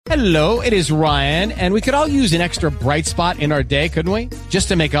Hello, it is Ryan, and we could all use an extra bright spot in our day, couldn't we? Just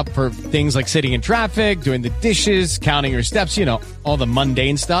to make up for things like sitting in traffic, doing the dishes, counting your steps, you know, all the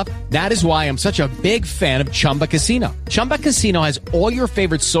mundane stuff. That is why I'm such a big fan of Chumba Casino. Chumba Casino has all your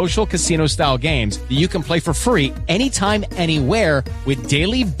favorite social casino-style games that you can play for free anytime, anywhere with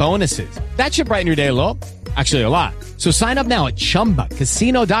daily bonuses. That should brighten your day a little. Actually, a lot. So sign up now at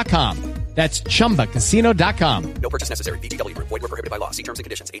ChumbaCasino.com. That's ChumbaCasino.com. No purchase necessary. VGW Group. Void where prohibited by law. See terms and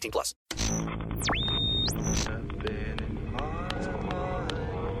conditions. 18 plus.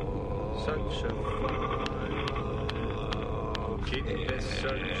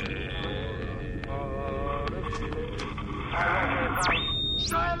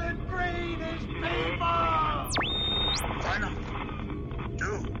 Silent breed is people! Try not.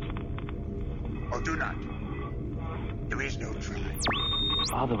 Do. Or do not. There is no try.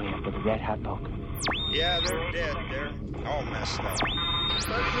 All the way up to the Red Hot Poke. Yeah, they're dead. They're all messed up. That's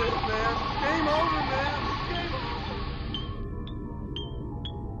it, man. Game over, man. Game over.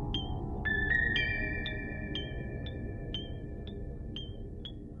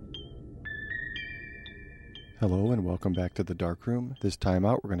 Hello and welcome back to the Dark Room. This time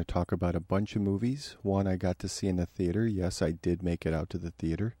out, we're going to talk about a bunch of movies. One I got to see in the theater. Yes, I did make it out to the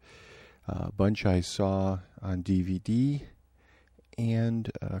theater. A bunch I saw on DVD, and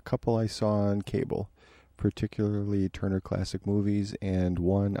a couple I saw on cable, particularly Turner Classic Movies, and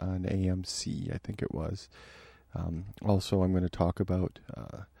one on AMC, I think it was. Also, I'm going to talk about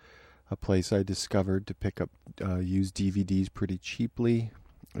a place I discovered to pick up used DVDs pretty cheaply,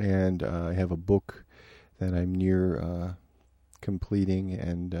 and I have a book that I'm near completing,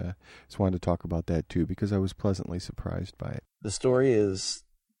 and just wanted to talk about that too, because I was pleasantly surprised by it. The story is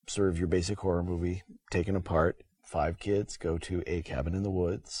sort of your basic horror movie taken apart. 5 kids go to a cabin in the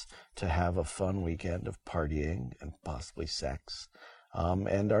woods to have a fun weekend of partying and possibly sex,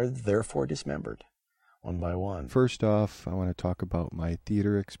 and are therefore dismembered one by one. First off, I want to talk about my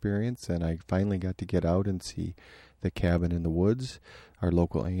theater experience, and I finally got to get out and see The Cabin in the Woods. Our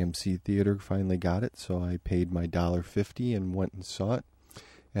local AMC theater finally got it, so I paid my $1.50 and went and saw it.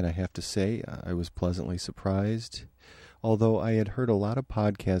 And I have to say, I was pleasantly surprised. Although I had heard a lot of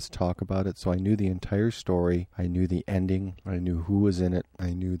podcasts talk about it, so I knew the entire story. I knew the ending. I knew who was in it.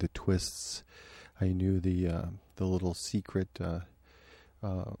 I knew the twists. I knew the little secret, there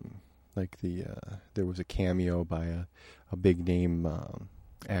was a cameo by a big name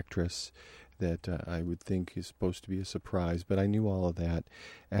actress that I would think is supposed to be a surprise. But I knew all of that,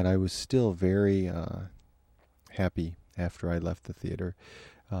 and I was still very happy after I left the theater.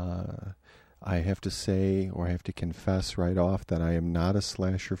 I have to say, or I have to confess right off, that I am not a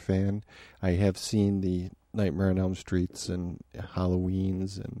slasher fan. I have seen the Nightmare on Elm Streets and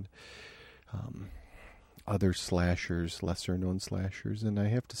Halloweens and other slashers, lesser-known slashers, and I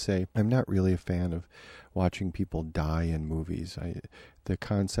have to say, I'm not really a fan of watching people die in movies. The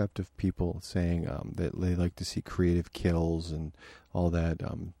concept of people saying that they like to see creative kills and all that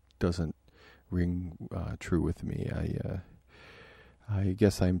doesn't ring true with me. I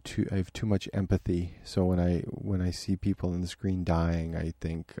guess I have too much empathy. So when I see people on the screen dying, I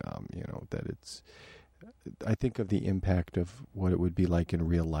think that it's. I think of the impact of what it would be like in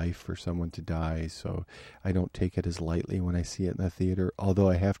real life for someone to die. So I don't take it as lightly when I see it in the theater. Although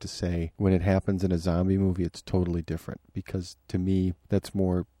I have to say, when it happens in a zombie movie, it's totally different, because to me that's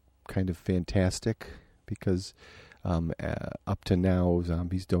more kind of fantastic. Because up to now,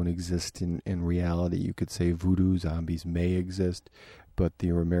 zombies don't exist in reality. You could say voodoo zombies may exist, but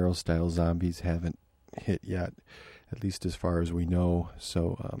the Romero-style zombies haven't hit yet, at least as far as we know.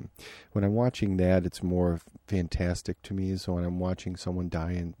 So when I'm watching that, it's more fantastic to me. So when I'm watching someone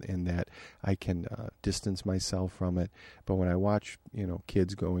die in that, I can distance myself from it. But when I watch,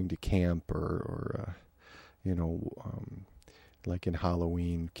 kids going to camp or like in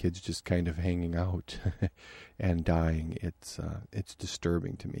Halloween, kids just kind of hanging out and dying, it's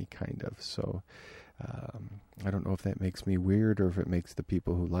disturbing to me, kind of. So I don't know if that makes me weird, or if it makes the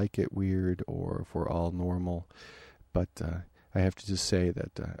people who like it weird, or if we're all normal. But I have to just say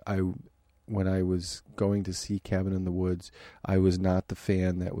that when I was going to see Cabin in the Woods, I was not the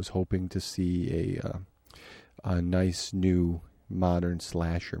fan that was hoping to see a nice new modern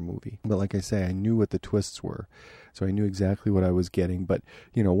slasher movie. But like I say, I knew what the twists were, so I knew exactly what I was getting. But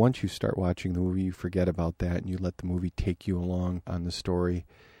once you start watching the movie, you forget about that and you let the movie take you along on the story.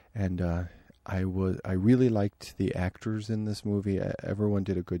 And I really liked the actors in this movie. Everyone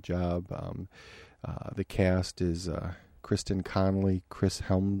did a good job. The cast is Kristen Connolly, Chris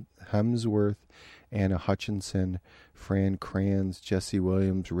Hemsworth, Anna Hutchinson, Fran Kranz, Jesse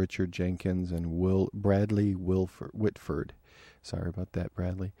Williams, Richard Jenkins, and Bradley Whitford. Sorry about that,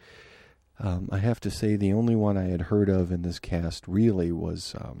 Bradley. I have to say the only one I had heard of in this cast really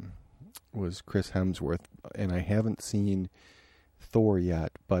was Chris Hemsworth, and I haven't seen Thor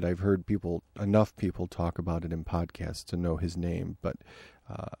yet, but I've heard enough people talk about it in podcasts to know his name, but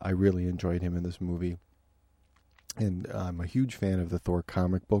I really enjoyed him in this movie. And I'm a huge fan of the Thor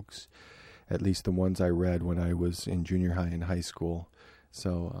comic books, at least the ones I read when I was in junior high and high school.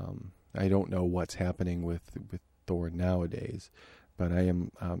 So I don't know what's happening with Thor nowadays, but I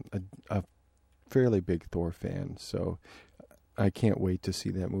am a fairly big Thor fan, so I can't wait to see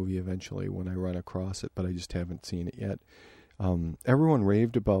that movie eventually when I run across it, but I just haven't seen it yet. Everyone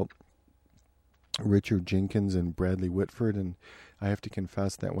raved about Richard Jenkins and Bradley Whitford, and I have to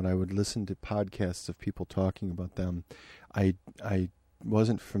confess that when I would listen to podcasts of people talking about them, I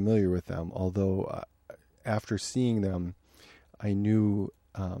wasn't familiar with them, although after seeing them, I knew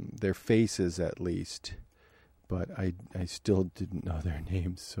their faces at least, but I still didn't know their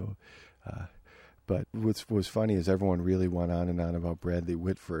names. So, but what was funny is everyone really went on and on about Bradley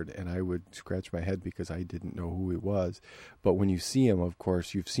Whitford, and I would scratch my head because I didn't know who he was. But when you see him, of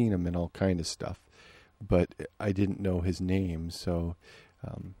course, you've seen him in all kind of stuff, but I didn't know his name. So,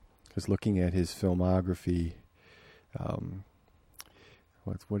 because looking at his filmography,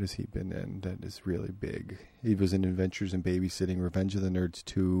 what has he been in that is really big? He was in Adventures in Babysitting, Revenge of the Nerds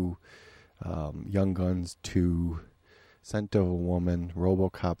 2, Young Guns 2, Scent of a Woman,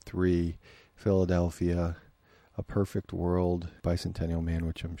 RoboCop 3, Philadelphia, A Perfect World, Bicentennial Man,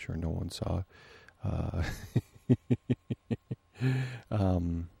 which I'm sure no one saw.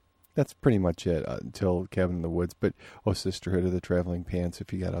 That's pretty much it until Cabin in the Woods. But Sisterhood of the Traveling Pants,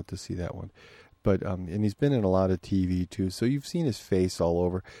 if you got out to see that one. But and he's been in a lot of TV too, so you've seen his face all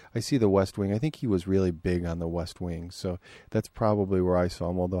over. I see The West Wing. I think he was really big on The West Wing, so that's probably where I saw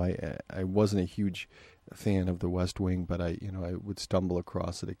him. Although I wasn't a huge fan of The West Wing, but I would stumble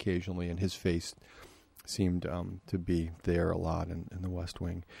across it occasionally, and his face seemed to be there a lot in The West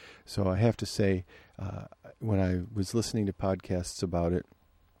Wing. So I have to say, when I was listening to podcasts about it,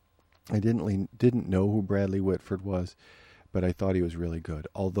 I didn't know who Bradley Whitford was, but I thought he was really good.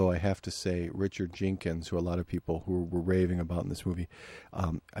 Although I have to say, Richard Jenkins, who a lot of people who were raving about in this movie,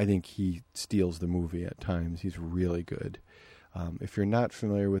 I think he steals the movie at times. He's really good. If you're not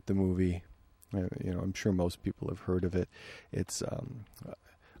familiar with the movie, I'm sure most people have heard of it. It's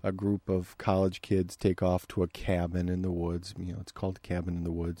a group of college kids take off to a cabin in the woods. It's called Cabin in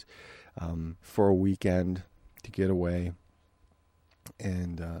the Woods, for a weekend to get away.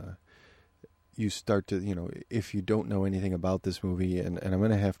 And you start to, if you don't know anything about this movie, and I'm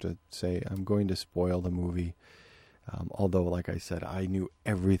going to have to say I'm going to spoil the movie, although, like I said, I knew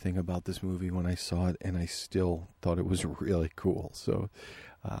everything about this movie when I saw it, and I still thought it was really cool. So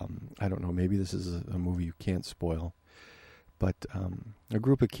I don't know, maybe this is a movie you can't spoil. But a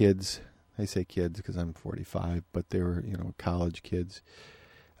group of kids, I say kids because I'm 45, but they were, college kids,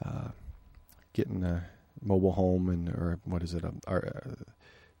 getting a mobile home or what is it,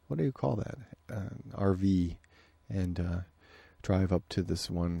 what do you call that? RV, and drive up to this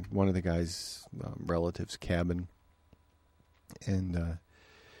one of the guy's relatives' cabin, and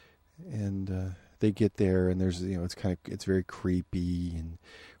they get there, and there's it's very creepy. And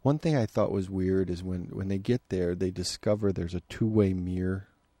one thing I thought was weird is when they get there, they discover there's a two-way mirror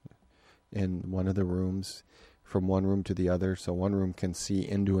in one of the rooms, from one room to the other, so one room can see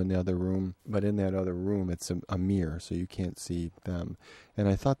into another room, but in that other room it's a mirror, so you can't see them. And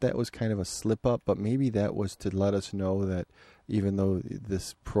I thought that was kind of a slip up, but maybe that was to let us know that even though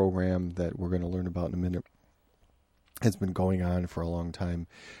this program that we're going to learn about in a minute has been going on for a long time,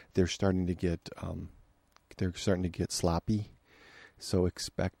 they're starting to get sloppy. So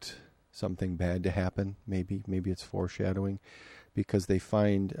expect something bad to happen. Maybe it's foreshadowing, because they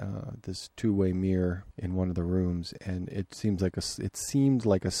find this two-way mirror in one of the rooms, and it seemed like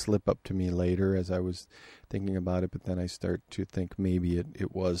a slip up to me later as I was thinking about it. But then I start to think maybe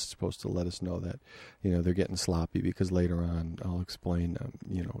it was supposed to let us know that they're getting sloppy, because later on I'll explain.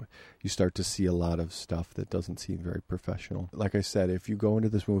 You start to see a lot of stuff that doesn't seem very professional. Like I said, if you go into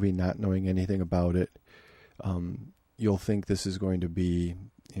this movie not knowing anything about it, you'll think this is going to be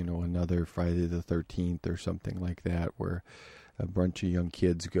another Friday the 13th or something like that, where a bunch of young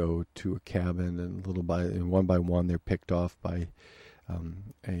kids go to a cabin, and one by one they're picked off by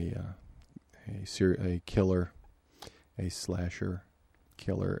a killer, a slasher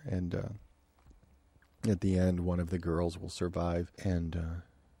killer, and at the end one of the girls will survive, and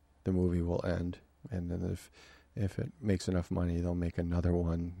the movie will end. And then if it makes enough money, they'll make another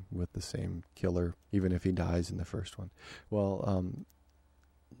one with the same killer, even if he dies in the first one. Well,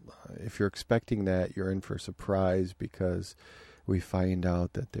 if you're expecting that, you're in for a surprise, because we find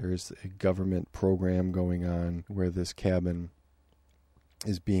out that there's a government program going on where this cabin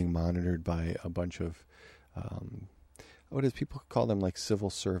is being monitored by a bunch of what is people call them, like civil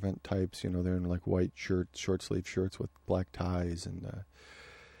servant types. They're in like white shirts, short sleeve shirts with black ties, and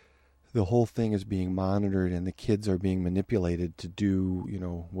the whole thing is being monitored, and the kids are being manipulated to do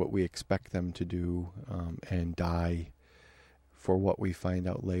what we expect them to do, and die for what we find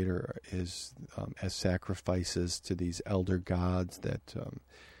out later is as sacrifices to these elder gods that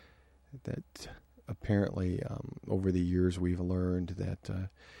apparently over the years we've learned that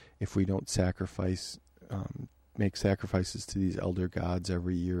if we don't make sacrifices to these elder gods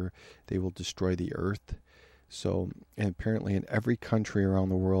every year, they will destroy the earth. So, and apparently in every country around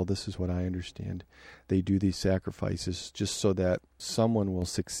the world, this is what I understand, they do these sacrifices just so that someone will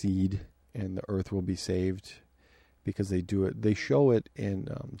succeed and the earth will be saved, because they do it. They show it in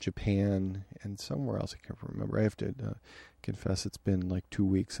Japan and somewhere else. I can't remember. I have to confess, it's been like 2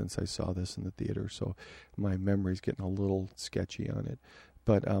 weeks since I saw this in the theater, so my memory's getting a little sketchy on it.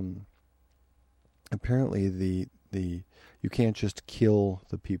 But apparently you can't just kill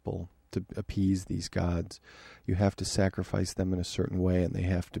the people to appease these gods. You have to sacrifice them in a certain way, and they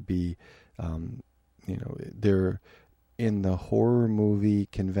have to be, they're in the horror movie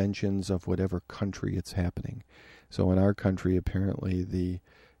conventions of whatever country it's happening. So in our country, apparently the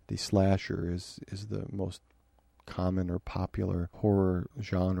slasher is the most common or popular horror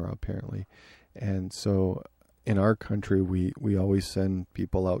genre, apparently. And so in our country, we always send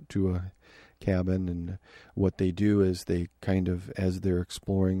people out to a cabin, and what they do is they kind of, as they're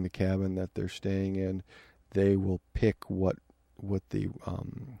exploring the cabin that they're staying in, they will pick what the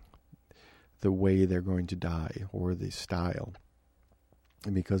way they're going to die, or the style.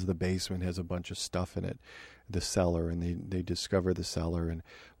 And because the basement has a bunch of stuff in it, the cellar, and they discover the cellar, and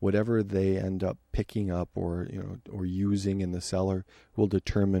whatever they end up picking up or using in the cellar will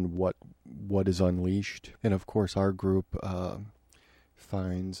determine what is unleashed. And of course our group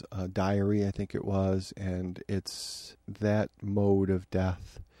finds a diary, I think it was, and it's that mode of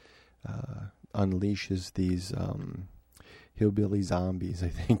death unleashes these hillbilly zombies, I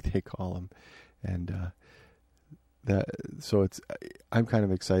think they call them, and I'm kind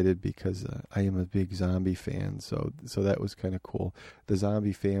of excited because I am a big zombie fan, so that was kind of cool. The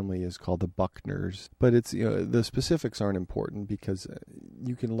zombie family is called the Buckners, but it's the specifics aren't important because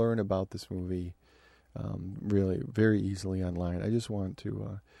you can learn about this movie really very easily online. I just want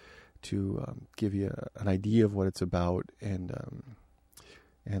to give you an idea of what it's about, and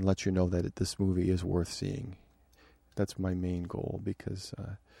let you know that this movie is worth seeing. That's my main goal, because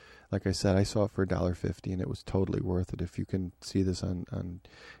like I said, I saw it for $1.50 and it was totally worth it. If you can see this on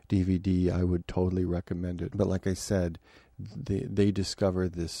DVD, I would totally recommend it. But like I said, they discover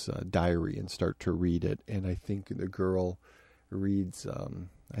this diary and start to read it, and I think the girl reads,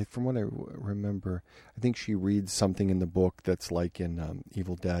 from what I remember, I think she reads something in the book that's like in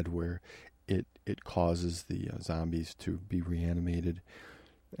Evil Dead, where it causes the zombies to be reanimated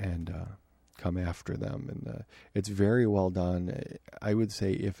and come after them, and it's very well done. I would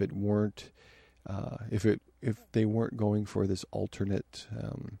say if they weren't going for this alternate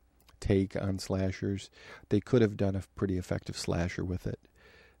take on slashers, they could have done a pretty effective slasher with it,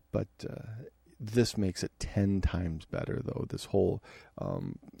 but this makes it 10 times better, though. This whole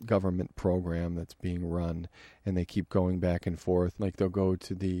government program that's being run, and they keep going back and forth. Like they'll go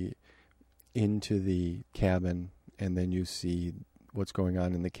into the cabin, and then you see what's going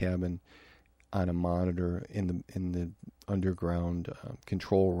on in the cabin on a monitor in the underground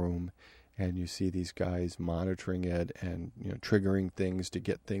control room, and you see these guys monitoring it and triggering things to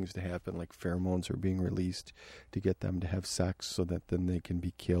get things to happen, like pheromones are being released to get them to have sex so that then they can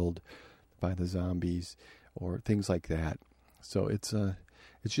be killed by the zombies or things like that. So it's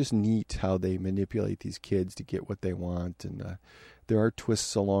just neat how they manipulate these kids to get what they want, and there are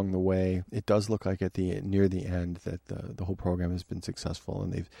twists along the way. It does look like near the end that the whole program has been successful,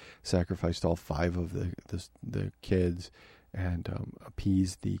 and they've sacrificed all 5 of the kids and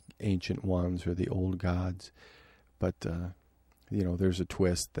appeased the ancient ones or the old gods. But there's a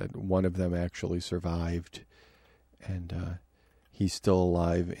twist that one of them actually survived, and he's still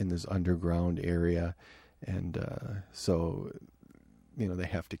alive in this underground area, and so they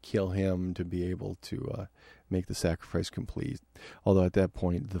have to kill him to be able to make the sacrifice complete. Although at that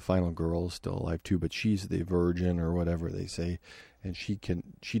point, the final girl is still alive too, but she's the virgin or whatever they say, and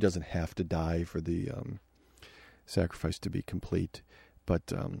she doesn't have to die for the sacrifice to be complete.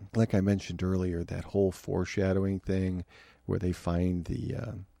 But like I mentioned earlier, that whole foreshadowing thing where they find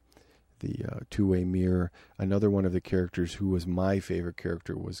the two-way mirror. Another one of the characters who was my favorite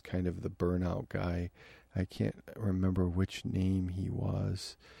character was kind of the burnout guy. I can't remember which name he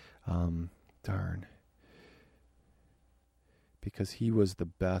was. Darn. Because he was the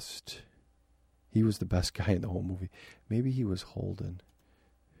best. He was the best guy in the whole movie. Maybe he was Holden.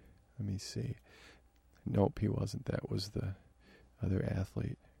 Let me see. Nope, he wasn't. That was the other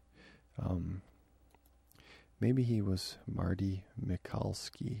athlete. Maybe he was Marty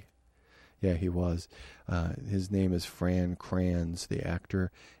Mikulski. Yeah, he was. His name is Fran Kranz, the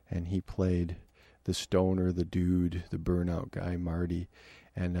actor, and he played the stoner, the dude, the burnout guy, Marty.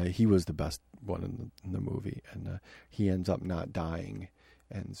 And he was the best one in the movie. And he ends up not dying.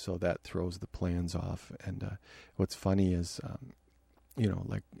 And so that throws the plans off. And what's funny is,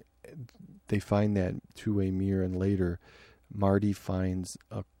 like they find that two-way mirror, and later Marty finds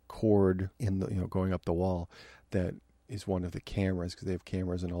a cord in the, going up the wall that is one of the cameras, because they have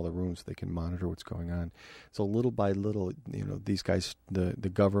cameras in all the rooms so they can monitor what's going on. So little by little, these guys, the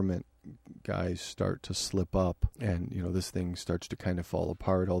government guys start to slip up, and this thing starts to kind of fall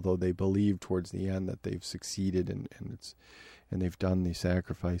apart, although they believe towards the end that they've succeeded and they've done the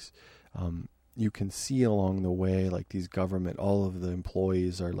sacrifice. You can see along the way, like these government, all of the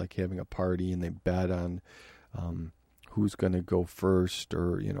employees are like having a party, and they bet on who's going to go first,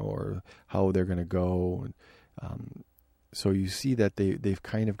 or how they're going to go. And, so you see that they've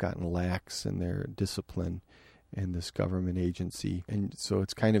kind of gotten lax in their discipline in this government agency, and so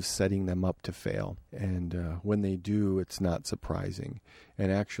it's kind of setting them up to fail. And when they do, it's not surprising. And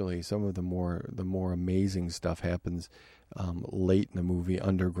actually, some of the more amazing stuff happens late in the movie,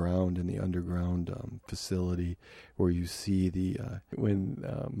 underground, in the underground facility, where you see when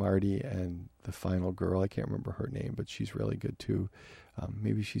Marty and the final girl, I can't remember her name, but she's really good too.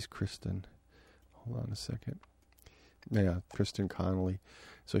 Maybe she's Kristen. Hold on a second. Yeah, Kristen Connolly.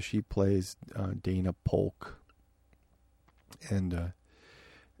 So she plays Dana Polk. And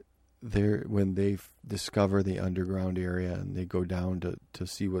when they discover the underground area, and they go down to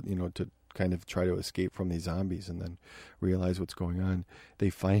see what, to kind of try to escape from these zombies and then realize what's going on,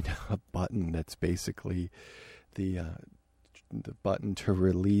 they find a button that's basically the button to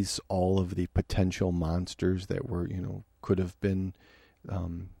release all of the potential monsters that were, could have been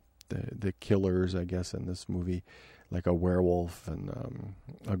the killers, I guess, in this movie, like a werewolf and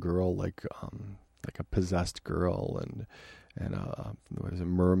a girl, like a possessed girl, and what is it,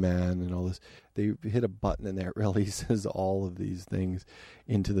 merman, and all this. They hit a button, and that releases all of these things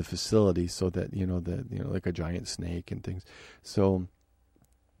into the facility, so that like a giant snake and things. So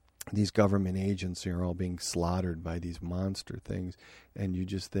these government agents are all being slaughtered by these monster things, and you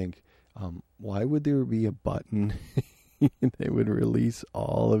just think, why would there be a button? They would release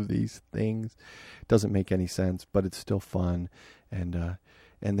all of these things. It doesn't make any sense, but it's still fun. And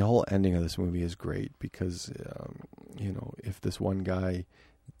the whole ending of this movie is great, because, if this one guy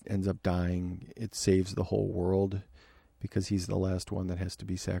ends up dying, it saves the whole world, because he's the last one that has to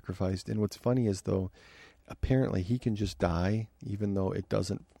be sacrificed. And what's funny is, though, apparently he can just die, even though it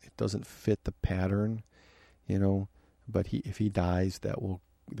doesn't fit the pattern, but if he dies, that will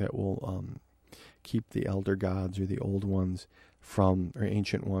keep the elder gods, or the old ones or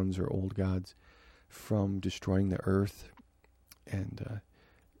ancient ones or old gods, from destroying the earth. And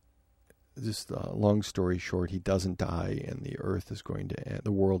just long story short, he doesn't die, and the earth is going to end.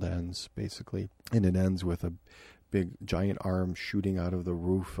 The world ends, basically, and it ends with a big giant arm shooting out of the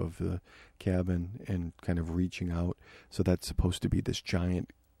roof of the cabin and kind of reaching out. So that's supposed to be this giant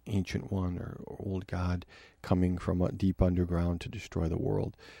ancient one or old god coming from deep underground to destroy the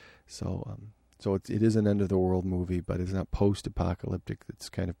world. So it is an end of the world movie, but it's not post-apocalyptic. It's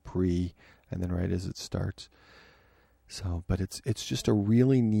kind of pre, and then right as it starts. So, but it's just a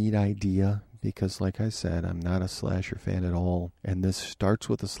really neat idea, because, like I said, I'm not a slasher fan at all, and this starts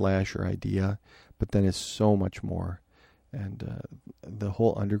with a slasher idea, but then it's so much more. And the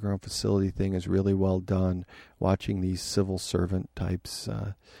whole underground facility thing is really well done. Watching these civil servant types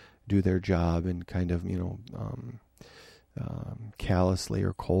do their job and kind of, callously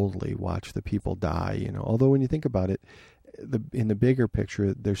or coldly watch the people die. Although when you think about it, in the bigger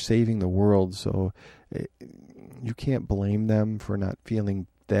picture, they're saving the world, so you can't blame them for not feeling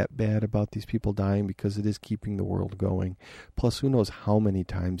that bad about these people dying, because it is keeping the world going. Plus, who knows how many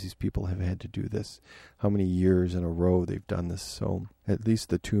times these people have had to do this, how many years in a row they've done this. So at least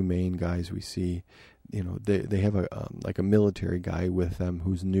the two main guys we see, they have a military guy with them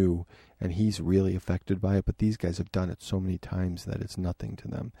who's new, and he's really affected by it, but these guys have done it so many times that it's nothing to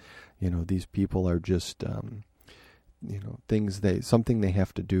them. These people are just something they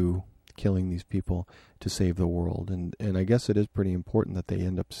have to do, killing these people to save the world. And I guess it is pretty important that they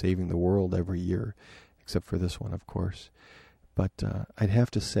end up saving the world every year, except for this one, of course. But I'd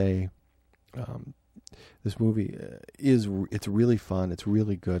have to say, this movie it's really fun. It's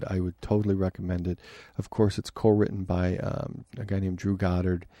really good. I would totally recommend it. Of course, it's co-written by a guy named Drew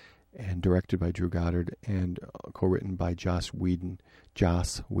Goddard and directed by Drew Goddard and co-written by Joss Whedon.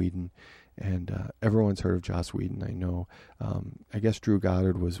 And everyone's heard of Joss Whedon, I know. I guess Drew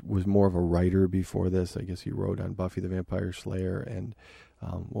Goddard was more of a writer before this. I guess he wrote on Buffy the Vampire Slayer and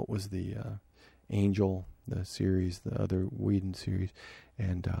what was the Angel, the series, the other Whedon series,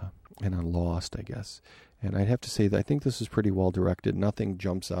 and on Lost, I guess. And I'd have to say that I think this is pretty well directed. Nothing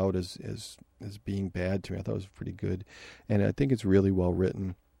jumps out as being bad to me. I thought it was pretty good. And I think it's really well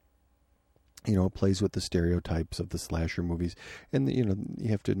written. You know, it plays with the stereotypes of the slasher movies. And, you know, you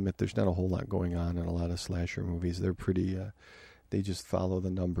have to admit there's not a whole lot going on in a lot of slasher movies. They're pretty, they just follow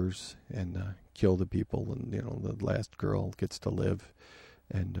the numbers and kill the people. And, you know, the last girl gets to live.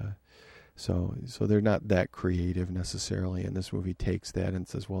 And so they're not that creative necessarily. And this movie takes that and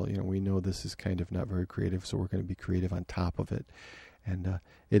says, well, you know, we know this is kind of not very creative, so we're going to be creative on top of it. And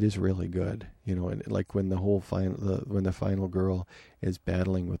it is really good, you know. And like when when the final girl is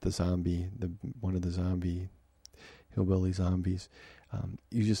battling with the zombie, one of the zombie hillbilly zombies,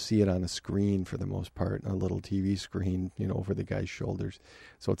 you just see it on a screen for the most part, a little TV screen, you know, over the guy's shoulders.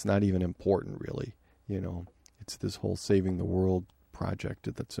 So it's not even important, really, you know. It's this whole saving the world project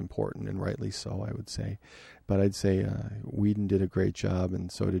that's important, and rightly so, I would say. But I'd say Whedon did a great job,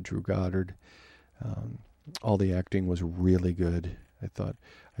 and so did Drew Goddard. All the acting was really good. I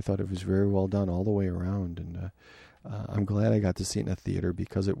thought it was very well done all the way around, and I'm glad I got to see it in a theater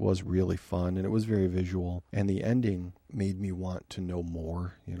because it was really fun and it was very visual. And the ending made me want to know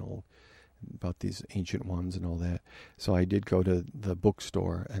more, you know, about these ancient ones and all that. So I did go to the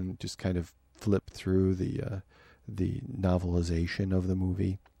bookstore and just kind of flip through the novelization of the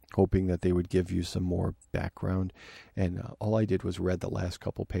movie, hoping that they would give you some more background. And all I did was read the last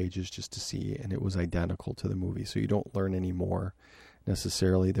couple pages just to see, and it was identical to the movie. So you don't learn any more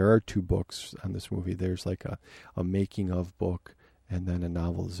necessarily. There are 2 books on this movie. There's like a making of book and then a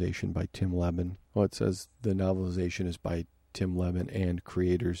novelization by Tim Levin. Well, it says the novelization is by Tim Levin and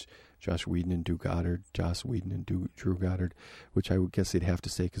creators Joss Whedon and Drew Goddard, Drew Goddard, which I would guess they'd have to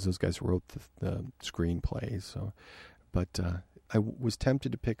say because those guys wrote the screenplay. So, but I was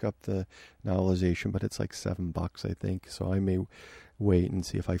tempted to pick up the novelization, but it's like $7, I think. So I may wait and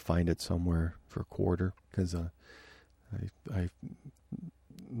see if I find it somewhere for a quarter, because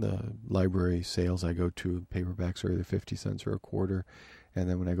the library sales I go to, paperbacks are either 50 cents or a quarter, and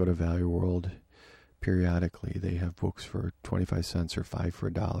then when I go to Value World, periodically they have books for 25 cents or $5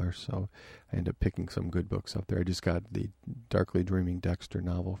 for $1. So I end up picking some good books up there. I just got the Darkly Dreaming Dexter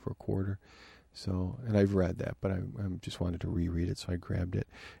novel for a quarter. So, and I've read that, but I just wanted to reread it, so I grabbed it.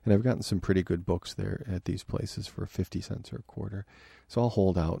 And I've gotten some pretty good books there at these places for 50 cents or a quarter. So I'll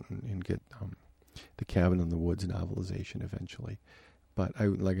hold out and get the Cabin in the Woods novelization eventually. But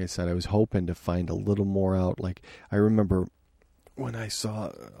like I said, I was hoping to find a little more out. Like, I remember when I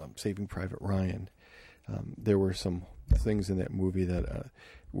saw Saving Private Ryan, there were some things in that movie that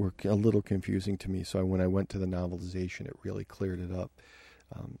were a little confusing to me. So when I went to the novelization, it really cleared it up.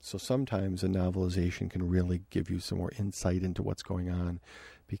 So sometimes a novelization can really give you some more insight into what's going on,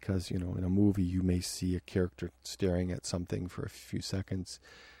 because, you know, in a movie you may see a character staring at something for a few seconds,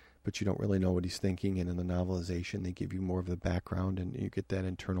 but you don't really know what he's thinking. And in the novelization, they give you more of the background, and you get that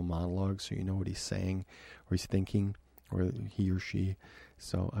internal monologue, so you know what he's saying or he's thinking, or he or she.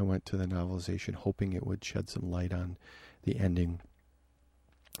 So I went to the novelization hoping it would shed some light on the ending,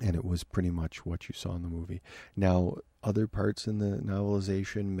 and it was pretty much what you saw in the movie. Now, other parts in the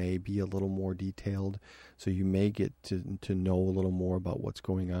novelization may be a little more detailed, so you may get to know a little more about what's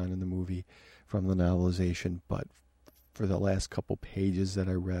going on in the movie from the novelization, but for the last couple pages that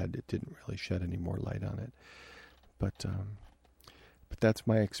I read, it didn't really shed any more light on it. But that's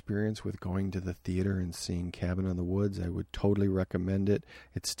my experience with going to the theater and seeing Cabin in the Woods. I would totally recommend it.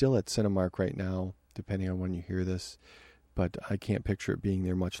 It's still at Cinemark right now, depending on when you hear this, but I can't picture it being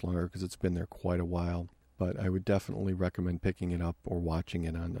there much longer because it's been there quite a while. But I would definitely recommend picking it up or watching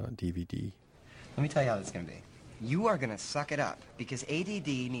it on DVD. Let me tell you how this is going to be. You are going to suck it up, because ADD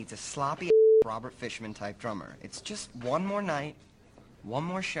needs a sloppy Robert Fishman type drummer. It's just one more night, one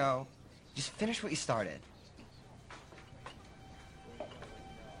more show. Just finish what you started.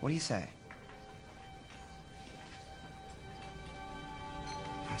 What do you say?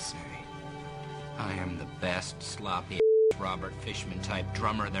 I say, I am the best sloppy Robert Fishman type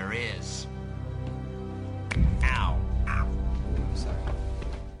drummer there is. Ow. Ow. I'm sorry.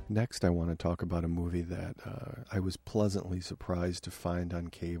 Next, I want to talk about a movie that I was pleasantly surprised to find on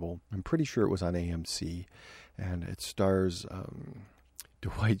cable. I'm pretty sure it was on AMC, and it stars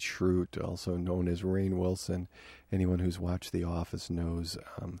Dwight Schrute, also known as Rainn Wilson. Anyone who's watched The Office knows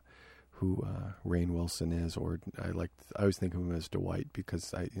who Rainn Wilson is, or I always think of him as Dwight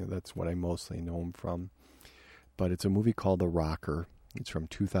because that's what I mostly know him from. But it's a movie called The Rocker. It's from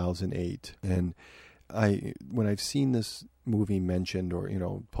 2008, and when I've seen this movie mentioned or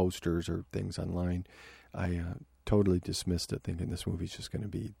posters or things online, I totally dismissed it, thinking this movie's just going to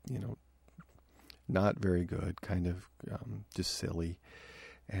be not very good, kind of just silly.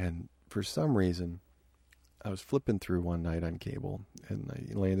 And for some reason, I was flipping through one night on cable, and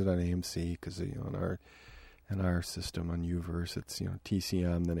I landed on AMC because in our system on Uverse, it's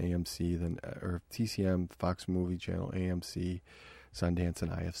TCM, then AMC, or TCM, Fox Movie Channel, AMC, Sundance,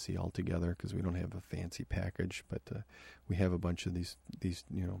 and IFC all together because we don't have a fancy package, but we have a bunch of these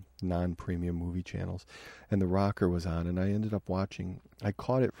non-premium movie channels. And The Rocker was on, and I ended up watching. I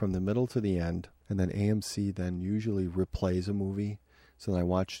caught it from the middle to the end, and then AMC then usually replays a movie. So then I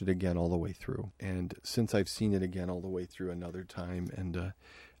watched it again all the way through. And since I've seen it again all the way through another time, and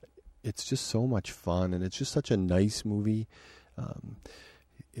it's just so much fun, and it's just such a nice movie.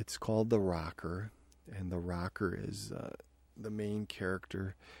 It's called The Rocker, and The Rocker is the main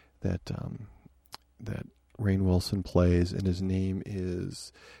character that Rainn Wilson plays, and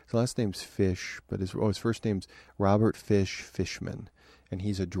his last name's Fish, but his first name's Robert Fishman, and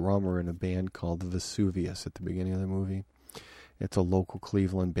he's a drummer in a band called Vesuvius at the beginning of the movie. It's a local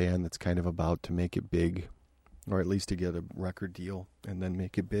Cleveland band that's kind of about to make it big, or at least to get a record deal and then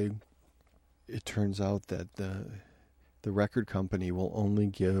make it big. It turns out that the record company will only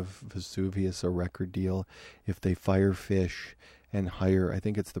give Vesuvius a record deal if they fire Fish and hire, I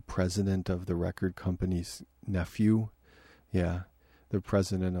think it's the president of the record company's nephew. Yeah, the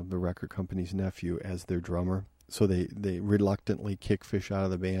president of the record company's nephew as their drummer. So they reluctantly kick Fish out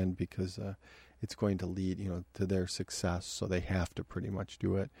of the band because it's going to lead, to their success. So they have to pretty much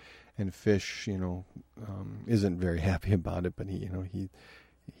do it. And Fish, isn't very happy about it, but he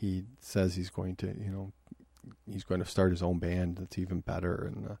says he's going to start his own band that's even better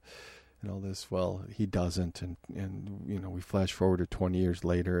and all this. Well, he doesn't, and we flash forward to 20 years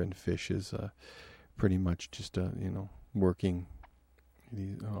later, and Fish is pretty much just working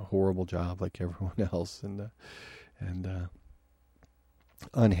a horrible job like everyone else, and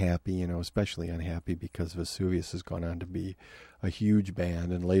unhappy, especially unhappy because Vesuvius has gone on to be a huge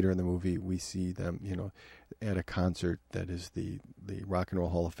band. And later in the movie, we see them, at a concert that is the Rock and Roll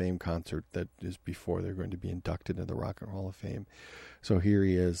Hall of Fame concert that is before they're going to be inducted into the Rock and Roll Hall of Fame. So here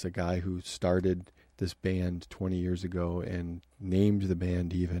he is, a guy who started this band 20 years ago and named the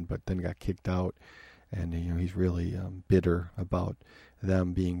band even, but then got kicked out. And, he's really bitter about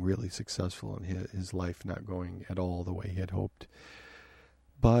them being really successful and his life not going at all the way he had hoped.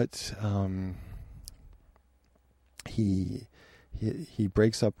 But he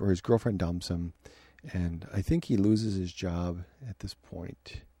breaks up, or his girlfriend dumps him, and I think he loses his job at this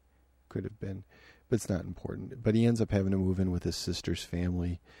point. Could have been, but it's not important. But he ends up having to move in with his sister's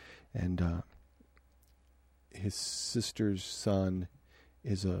family, and his sister's son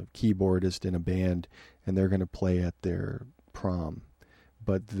is a keyboardist in a band, and they're going to play at their prom.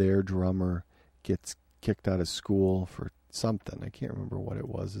 But their drummer gets kicked out of school for something. I can't remember what it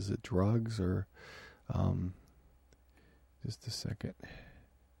was. Is it drugs or just a second.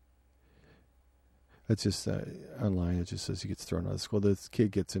 It's just online. It just says he gets thrown out of school. This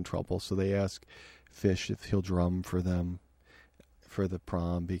kid gets in trouble, so they ask Fish if he'll drum for them for the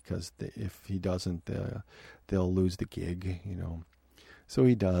prom because if he doesn't, they'll lose the gig. So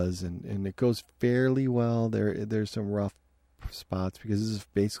he does, and it goes fairly well. There's some rough spots because this is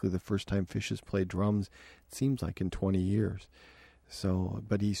basically the first time Fish has played drums, it seems like, in 20 years. So,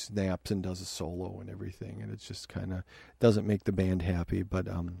 but he snaps and does a solo and everything, and it's just kind of doesn't make the band happy. But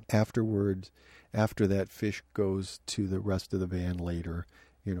afterwards, after that, Fish goes to the rest of the band later,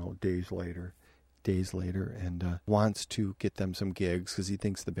 days later, and wants to get them some gigs because he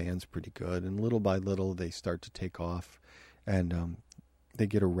thinks the band's pretty good. And little by little, they start to take off, and they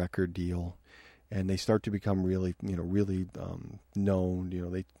get a record deal. And they start to become really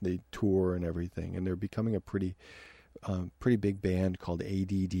known. They tour and everything, and they're becoming a pretty big band called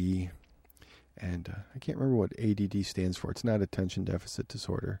ADD. And I can't remember what ADD stands for. It's not attention deficit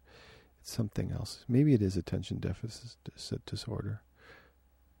disorder. It's something else. Maybe it is attention deficit disorder.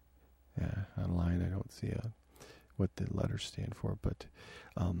 Yeah, online I don't see what the letters stand for, but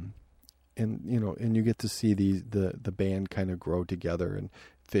and you get to see the band kind of grow together, and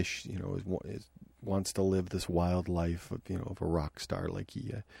Fish, is wants to live this wild life of, of a rock star like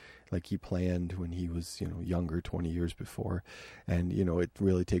he planned when he was, younger, 20 years before. And, it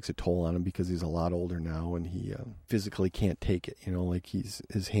really takes a toll on him because he's a lot older now and he physically can't take it, like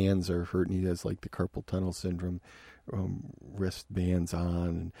his hands are hurt and he has like the carpal tunnel syndrome, wristbands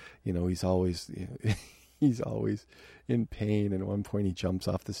on, and, he's always, he's always in pain. And at one point he jumps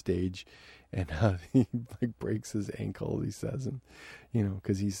off the stage and he like breaks his ankle, he says, and,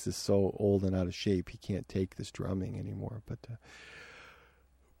 because he's just so old and out of shape, he can't take this drumming anymore. But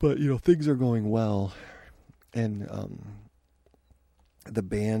things are going well, and the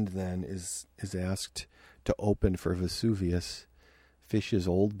band then is asked to open for Vesuvius, Fish's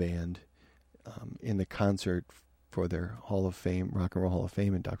old band, in the concert for their Hall of Fame, Rock and Roll Hall of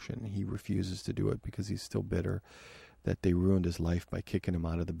Fame induction. He refuses to do it because he's still bitter that they ruined his life by kicking him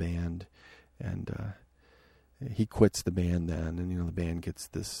out of the band, and he quits the band then, and the band gets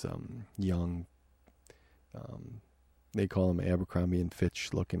this young. They call him Abercrombie and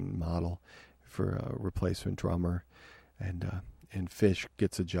Fitch looking model for a replacement drummer, and Fish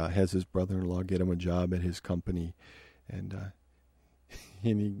gets a job, has his brother-in-law get him a job at his company, and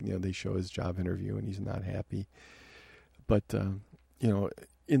they show his job interview and he's not happy. But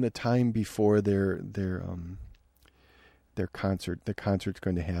in the time before their concert, the concert's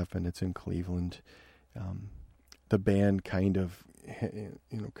going to happen. It's in Cleveland. The band kind of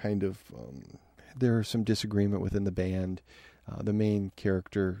there's some disagreement within the band. The main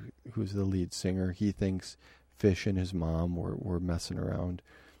character, who's the lead singer, he thinks Fish and his mom were messing around,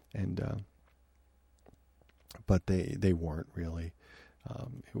 and but they weren't really.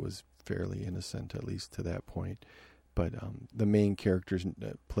 It was fairly innocent, at least to that point. But the main character's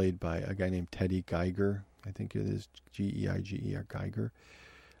played by a guy named Teddy Geiger. I think it is Geiger, Geiger.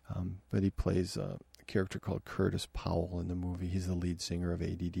 But he plays a character called Curtis Powell in the movie. He's the lead singer of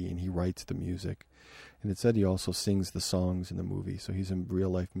ADD, and he writes the music. And it said he also sings the songs in the movie, so he's a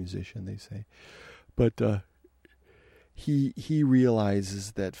real-life musician, they say. But he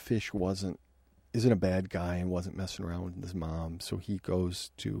realizes that Fish isn't a bad guy and wasn't messing around with his mom, so he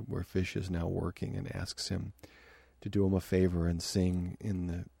goes to where Fish is now working and asks him to do him a favor and sing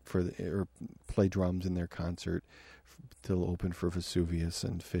or play drums in their concert to open for Vesuvius.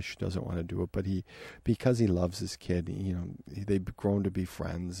 And Fish doesn't want to do it, but because he loves his kid, they've grown to be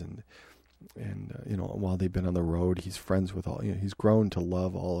friends, and while they've been on the road, he's friends with he's grown to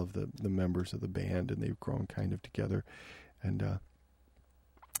love all of the members of the band, and they've grown kind of together, and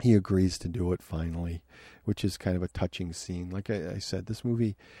he agrees to do it finally, which is kind of a touching scene. Like I said, this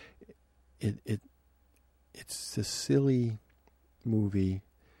movie, it's a silly movie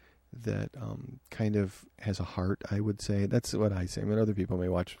that kind of has a heart, I would say. That's what I say. I mean, other people may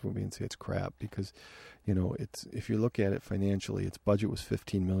watch this movie and say it's crap because, it's, if you look at it financially, its budget was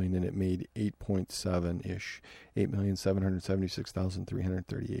 $15 million and it made 8.7-ish,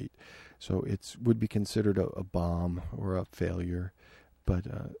 8,776,338. So it would be considered a bomb or a failure. But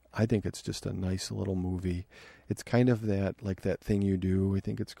I think it's just a nice little movie. It's kind of that Thing You Do, I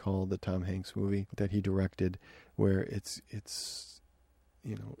think it's called, the Tom Hanks movie that he directed, where it's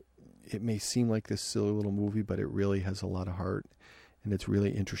it may seem like this silly little movie, but it really has a lot of heart, and it's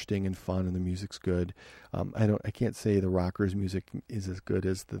really interesting and fun, and the music's good. I can't say the Rockers' music is as good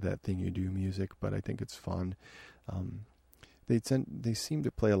as the That Thing You Do music, but I think it's fun. They seem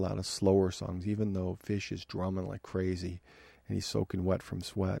to play a lot of slower songs, even though Fish is drumming like crazy, and he's soaking wet from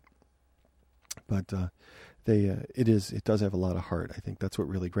sweat. But it does have a lot of heart. I think that's what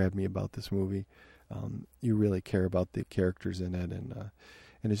really grabbed me about this movie. You really care about the characters in it, and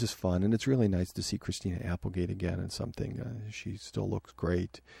it's just fun. And it's really nice to see Christina Applegate again in something. She still looks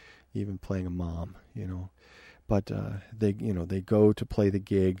great, even playing a mom, But they go to play the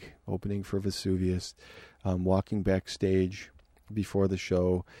gig, opening for Vesuvius. Walking backstage before the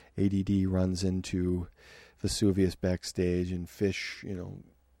show, ADD runs into Vesuvius backstage, and Fish, you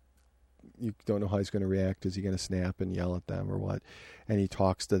don't know how he's going to react. Is he going to snap and yell at them or what? And he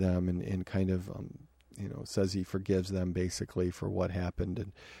talks to them and kind of, says he forgives them basically for what happened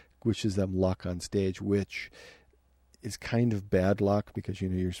and wishes them luck on stage, which is kind of bad luck because,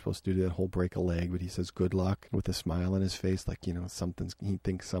 you're supposed to do that whole break a leg, but he says good luck with a smile on his face, like, he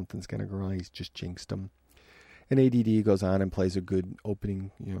thinks something's going to go wrong. He's just jinxed them. And ADD goes on and plays a good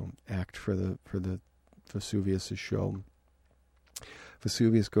opening, act for the Vesuvius' show.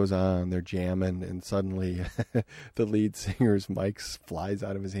 Vesuvius goes on, they're jamming, and suddenly the lead singer's mic flies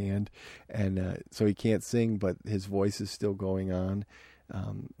out of his hand, and so he can't sing, but his voice is still going on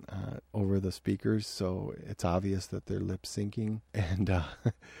over the speakers, so it's obvious that they're lip syncing, and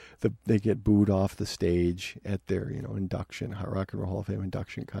they get booed off the stage at their induction, Rock and Roll Hall of Fame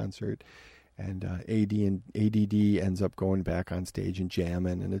induction concert, And ADD ends up going back on stage and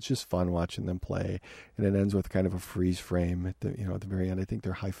jamming, and it's just fun watching them play. And it ends with kind of a freeze frame at the very end. I think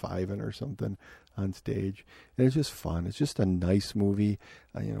they're high-fiving or something on stage, and it's just fun. It's just a nice movie.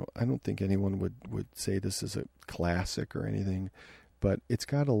 I don't think anyone would say this is a classic or anything, but it's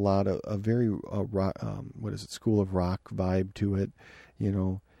got a lot of a very rock, School of Rock vibe to it,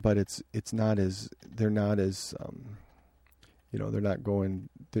 But it's not as they're not as they're not going.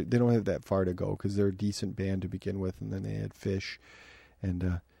 They don't have that far to go because they're a decent band to begin with, and then they had Fish,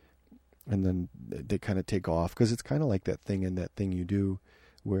 and then they kind of take off because it's kind of like that thing in That Thing You Do,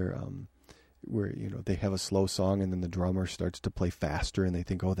 where they have a slow song and then the drummer starts to play faster, and they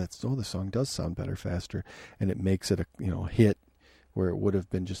think, the song does sound better faster, and it makes it a hit where it would have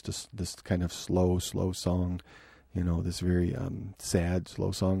been just this kind of slow song, this very sad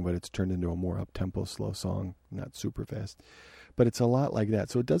slow song, but it's turned into a more up-tempo slow song, not super fast. But it's a lot like that.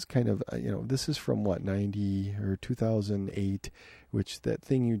 So it does kind of, this is from 90 or 2008, which That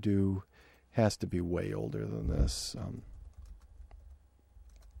Thing You Do has to be way older than this.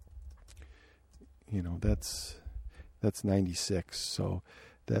 That's 96. So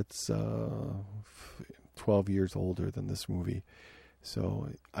that's 12 years older than this movie. So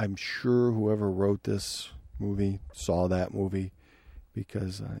I'm sure whoever wrote this movie saw that movie,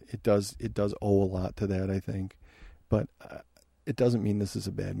 because it does owe a lot to that, I think. But it doesn't mean this is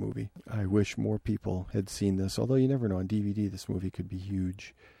a bad movie. I wish more people had seen this, although you never know. On DVD, this movie could be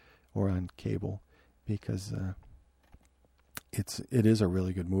huge, or on cable, because it is a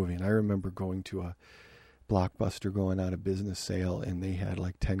really good movie. And I remember going to a Blockbuster going out of business sale, and they had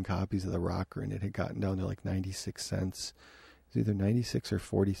like 10 copies of The Rocker, and it had gotten down to like 96 cents. It was either 96 or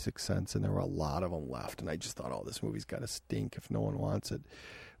 46 cents, and there were a lot of them left. And I just thought, this movie's got to stink if no one wants it.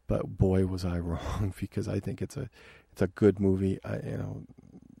 But boy, was I wrong, because I think it's a good movie.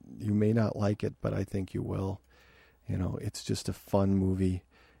 You may not like it, but I think you will. It's just a fun movie,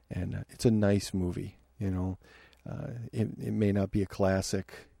 and it's a nice movie. It may not be a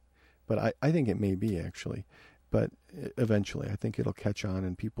classic, but I think it may be, actually. But eventually, I think it'll catch on,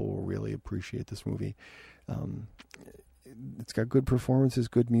 and people will really appreciate this movie. It's got good performances,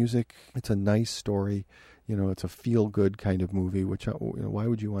 good music. It's a nice story. It's a feel-good kind of movie, which, why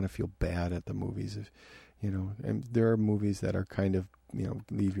would you want to feel bad at the movies? And there are movies that are kind of,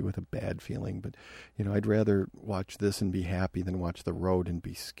 leave you with a bad feeling. But, I'd rather watch this and be happy than watch The Road and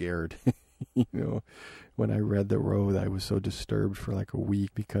be scared. When I read The Road, I was so disturbed for like a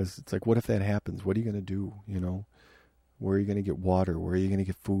week, because it's like, what if that happens? What are you going to do? Where are you going to get water? Where are you going to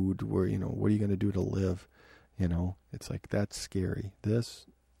get food? What are you going to do to live? It's like, that's scary. This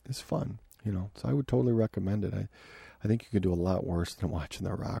is fun, so I would totally recommend it. I think you could do a lot worse than watching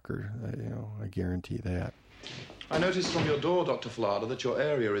The Rocker. I guarantee that. I noticed from your door, Dr. Flada, that your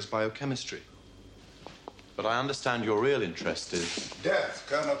area is biochemistry. But I understand your real interest is... Death,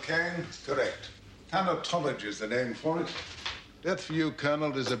 Colonel Kane. Correct. Thanatology is the name for it. Death for you,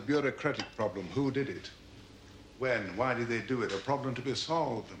 Colonel, is a bureaucratic problem. Who did it? When? Why did they do it? A problem to be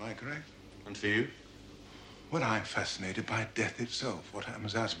solved, am I correct? And for you? Well, I'm fascinated by death itself. What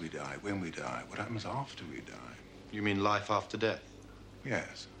happens as we die, when we die, what happens after we die. You mean life after death?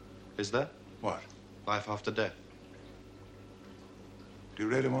 Yes. Is there? What? Life after death. Do you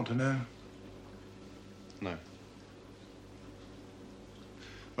really want to know? No.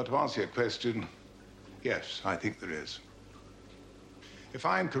 But to answer your question, yes, I think there is. If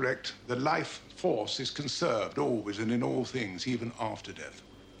I'm correct, the life force is conserved always and in all things, even after death.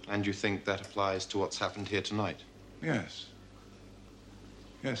 And you think that applies to what's happened here tonight? Yes.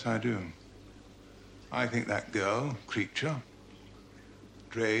 Yes, I do. I think that girl, creature,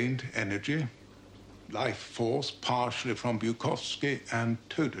 drained energy, life force partially from Bukowski and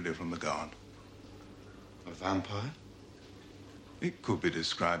totally from the god. A vampire? It could be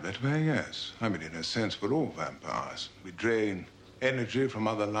described that way, yes. I mean, in a sense, we're all vampires. We drain energy from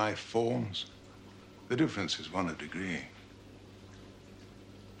other life forms. The difference is one of degree.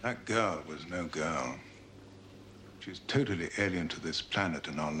 That girl was no girl. She's totally alien to this planet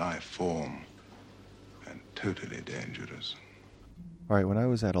and our life form, and totally dangerous. All right, when I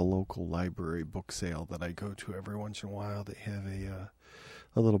was at a local library book sale that I go to every once in a while, they have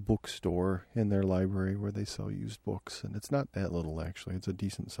a little bookstore in their library where they sell used books, and it's not that little, actually. It's a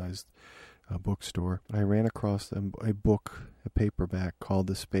decent-sized bookstore. I ran across a book, a paperback called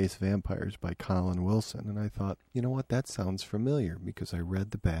The Space Vampires by Colin Wilson, and I thought, you know what, that sounds familiar, because I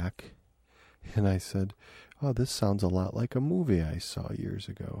read the back, and I said, oh, this sounds a lot like a movie I saw years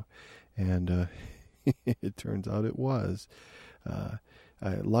ago, and it turns out it was.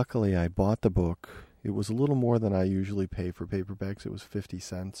 Luckily, I bought the book. It was a little more than I usually pay for paperbacks. It was 50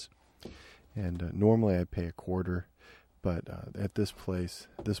 cents. And normally I pay $0.25, but at this place,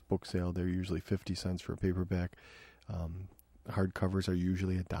 this book sale, they're usually 50 cents for a paperback. Hardcovers are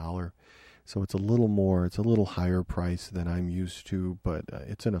usually $1. So it's a little more, it's a little higher price than I'm used to, but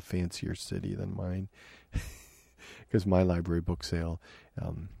it's in a fancier city than mine. Because my library book sale,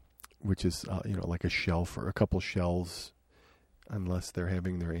 which is, like a shelf or a couple shelves, unless they're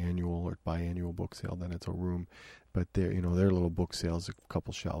having their annual or biannual book sale, then it's a room. But their little book sales, a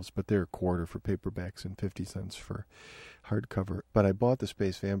couple shelves, but they're $0.25 for paperbacks and 50 cents for hardcover. But I bought the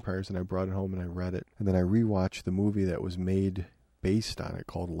Space Vampires and I brought it home and I read it. And then I rewatched the movie that was made based on it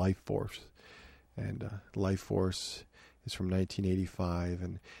called Lifeforce. And Lifeforce is from 1985.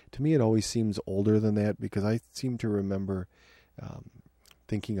 And to me, it always seems older than that because I seem to remember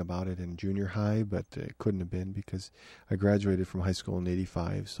thinking about it in junior high, but it couldn't have been because I graduated from high school in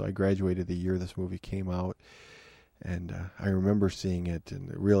 85. So I graduated the year this movie came out. And I remember seeing it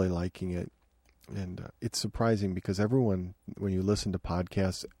and really liking it. And it's surprising because everyone, when you listen to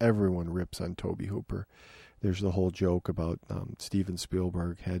podcasts, everyone rips on Tobe Hooper. There's the whole joke about Steven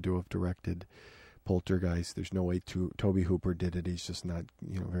Spielberg had to have directed Poltergeist. There's no way Tobe Hooper did it. He's just not,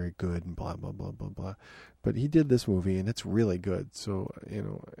 very good and blah, blah, blah, blah, blah. But he did this movie and it's really good. So,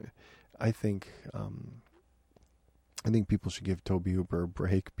 I think people should give Tobe Hooper a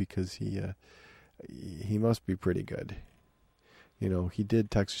break because he must be pretty good. He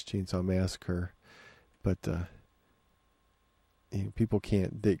did Texas Chainsaw Massacre, but people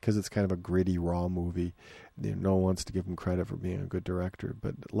can't, because it's kind of a gritty, raw movie. No one wants to give him credit for being a good director.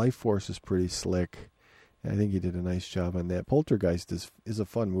 But Lifeforce is pretty slick. I think he did a nice job on that. Poltergeist is a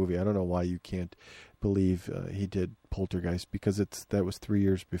fun movie. I don't know why you can't believe he did Poltergeist, because that was 3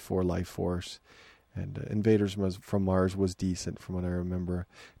 years before Lifeforce. And Invaders from Mars was decent from what I remember.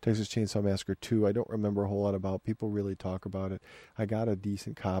 Texas Chainsaw Massacre 2, I don't remember a whole lot about. People really talk about it. I got a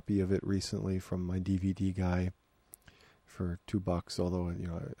decent copy of it recently from my DVD guy for $2, although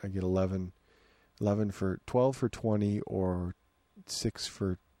I get 12 for 20 or 6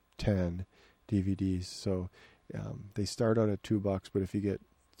 for 10 DVDs. So they start out at $2, but if you get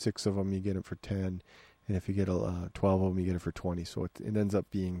 6 of them, you get it for 10. And if you get 12 of them, you get it for 20. So it ends up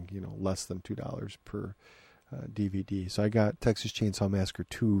being, less than $2 per DVD. So I got Texas Chainsaw Massacre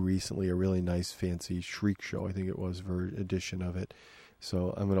 2 recently, a really nice, fancy Shriek Show, I think it was, edition of it.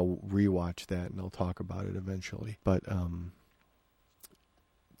 So I'm going to rewatch that, and I'll talk about it eventually. But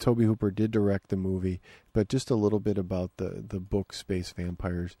Tobe Hooper did direct the movie, but just a little bit about the book Space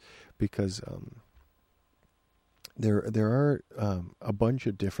Vampires, because there are a bunch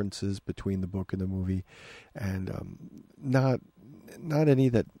of differences between the book and the movie, and not any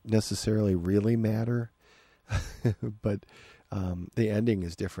that necessarily really matter, but the ending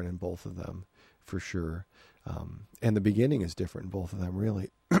is different in both of them, for sure. And the beginning is different in both of them, really,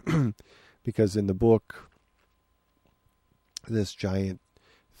 because in the book, this giant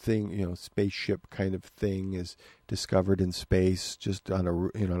thing, spaceship kind of thing is discovered in space. Just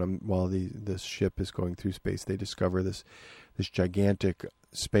while this ship is going through space, they discover this gigantic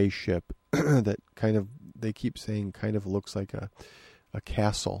spaceship that they keep saying kind of looks like a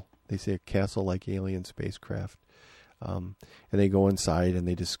castle. They say a castle-like alien spacecraft, and they go inside and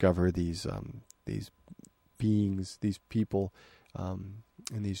they discover these beings, these people,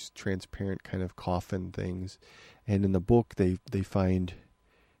 in these transparent kind of coffin things. And in the book, they find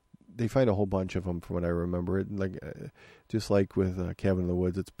a whole bunch of them, from what I remember. It just like with Cabin in the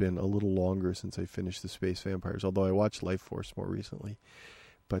Woods, it's been a little longer since I finished the Space Vampires. Although I watched Lifeforce more recently,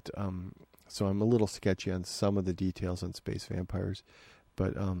 but so I'm a little sketchy on some of the details on Space Vampires.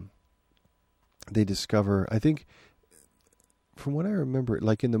 But they discover, I think, from what I remember,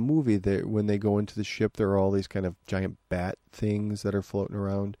 like in the movie, when they go into the ship, there are all these kind of giant bat things that are floating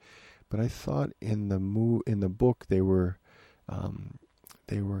around. But I thought in the book they were,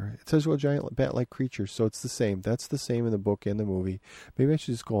 it says, giant bat-like creatures. So it's the same. That's the same in the book and the movie. Maybe I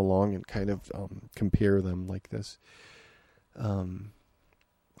should just go along and kind of compare them like this.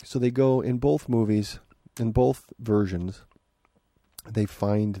 So they go in both movies, in both versions, they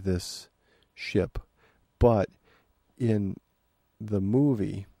find this ship. But in the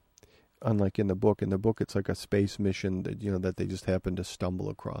movie, unlike in the book it's like a space mission that that they just happen to stumble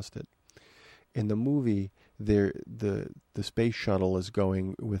across it. In the movie, the space shuttle is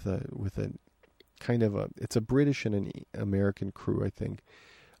going with a kind of it's a British and an American crew, I think,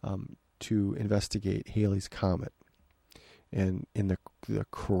 to investigate Halley's Comet. And in the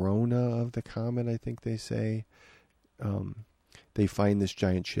corona of the comet, I think they say, they find this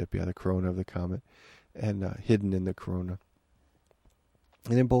giant ship, the corona of the comet, and hidden in the corona.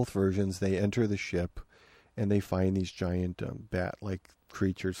 And in both versions, they enter the ship, and they find these giant bat-like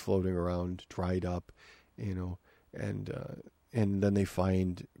creatures floating around, dried up, and then they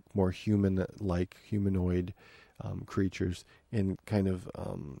find more human-like, humanoid creatures in kind of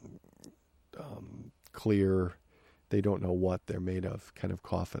clear, they don't know what they're made of, kind of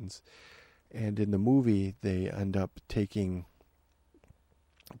coffins. And in the movie, they end up taking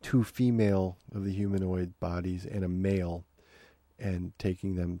 2 female of the humanoid bodies and a male and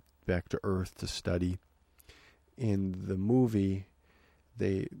taking them back to Earth to study. In the movie,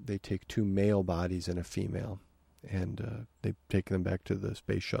 they take 2 male bodies and a female, and they take them back to the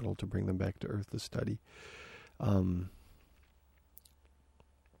space shuttle to bring them back to Earth to study. In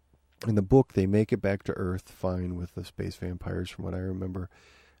the book, they make it back to Earth fine with the space vampires, from what I remember,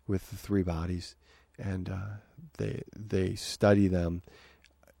 with the 3 bodies, and they study them,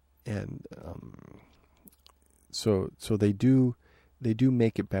 and so they do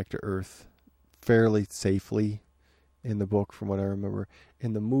make it back to Earth fairly safely in the book, from what I remember.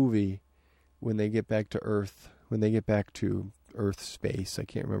 In the movie, when they get back to Earth, Earth space, I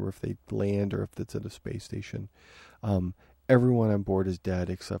can't remember if they land or if it's at a space station. Everyone on board is dead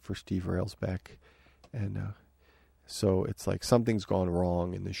except for Steve Railsback, and so it's like something's gone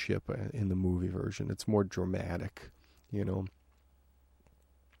wrong in the ship in the movie version. It's more dramatic,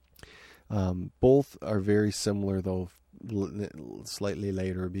 Both are very similar, though slightly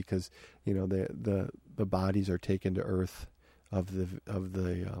later, because the bodies are taken to Earth of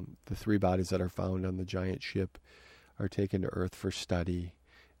the 3 bodies that are found on the giant ship are taken to Earth for study,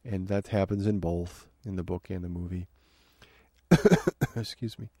 and that happens in both, in the book and the movie.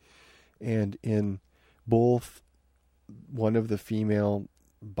 Excuse me. And in both, one of the female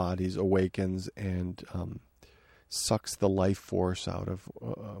bodies awakens and sucks the life force out of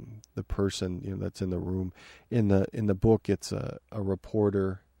the person that's in the room. In the book, it's a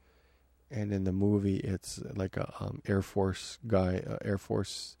reporter, and in the movie, it's like a Air Force guy, Air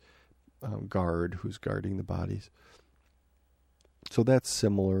Force guard who's guarding the bodies. So that's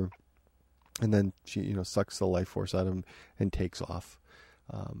similar. And then she, sucks the life force out of him and takes off.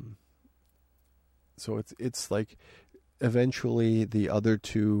 So it's like eventually the other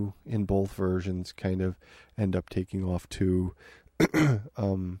 2 in both versions kind of end up taking off too. I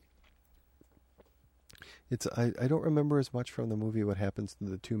don't remember as much from the movie what happens to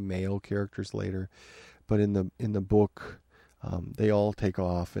the 2 male characters later, but in the book, they all take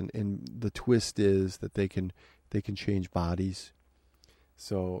off, and the twist is that they can change bodies.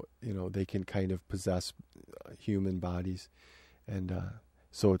 So, they can kind of possess human bodies. And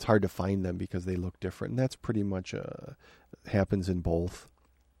so it's hard to find them because they look different. And that's pretty much happens in both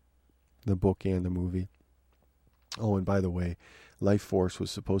the book and the movie. Oh, and by the way, Lifeforce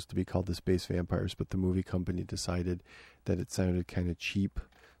was supposed to be called the Space Vampires, but the movie company decided that it sounded kind of cheap.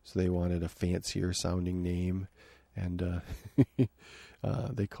 So they wanted a fancier sounding name. And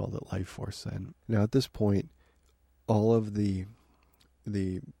they called it Lifeforce then. Now, at this point, all of the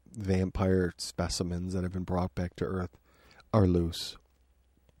vampire specimens that have been brought back to Earth are loose.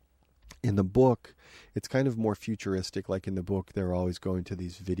 In the book, it's kind of more futuristic. Like in the book, they're always going to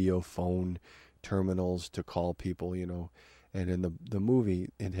these video phone terminals to call people, and in the movie,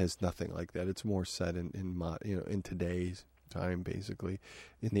 it has nothing like that. It's more set in today's time, basically,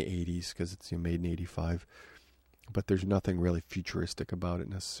 in the 80s, because it's made in 85. But there's nothing really futuristic about it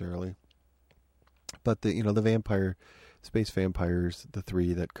necessarily. But the space vampires, the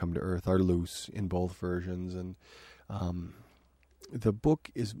 3 that come to Earth, are loose in both versions, and the book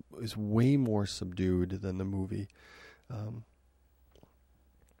is way more subdued than the movie.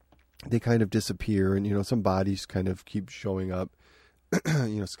 They kind of disappear, and some bodies kind of keep showing up.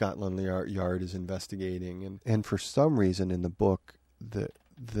 Scotland Yard is investigating, and for some reason in the book,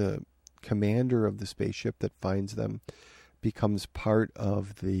 the commander of the spaceship that finds them becomes part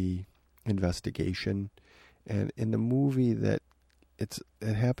of the investigation. And in the movie, that it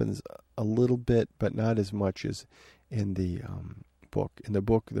happens a little bit, but not as much as in the book. In the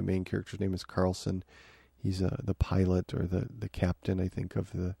book, the main character's name is Carlson. He's the pilot, or the captain, I think,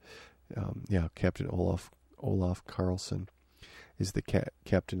 of the Captain Olaf Carlson is the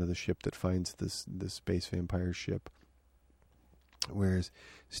captain of the ship that finds this space vampire ship. Whereas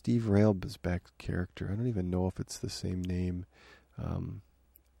Steve Railsback's character, I don't even know if it's the same name.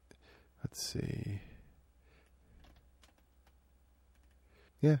 Let's see.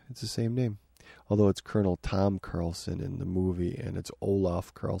 Yeah, it's the same name. Although it's Colonel Tom Carlson in the movie, and it's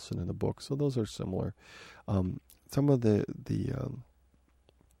Olaf Carlson in the book. So those are similar. Some of the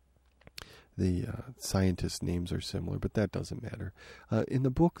scientist names are similar, but that doesn't matter. In the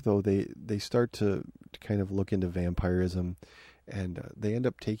book, though, they start to kind of look into vampirism, and they end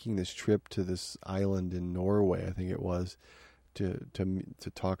up taking this trip to this island in Norway, I think it was, to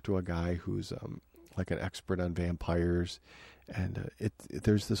talk to a guy who's like an expert on vampires, and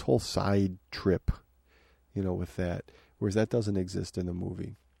there's this whole side trip, with that, whereas that doesn't exist in the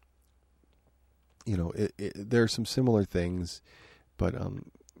movie. There are some similar things, but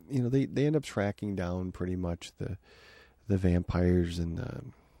they end up tracking down pretty much the vampires,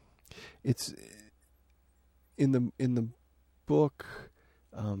 and it's in the book.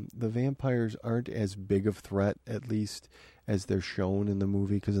 The vampires aren't as big of threat, at least as they're shown in the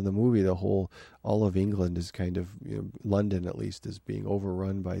movie, because in the movie all of England is kind of, London at least, is being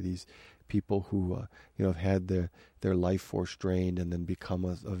overrun by these people who have had their life force drained and then become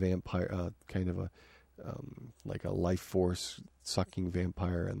a vampire, kind of like a life force sucking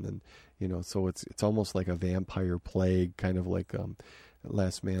vampire, and then so it's almost like a vampire plague, kind of like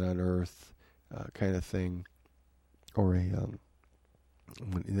Last Man on Earth kind of thing, or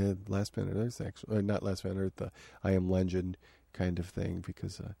Last Man on Earth, actually, not Last Man on Earth, the I Am Legend kind of thing,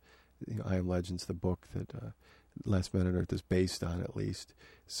 because I Am Legend's the book that Last Man on Earth is based on, at least.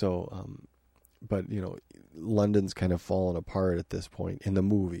 So, but London's kind of fallen apart at this point in the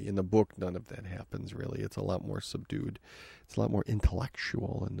movie. In the book, none of that happens really. It's a lot more subdued. It's a lot more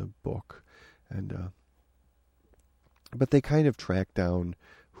intellectual in the book, and but they kind of track down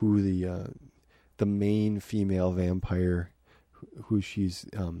who the main female vampire, who she's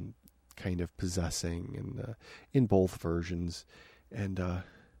kind of possessing, and in both versions, and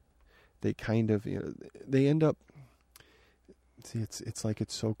they kind of they end up. See, it's like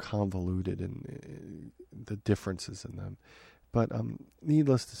it's so convoluted, and the differences in them, but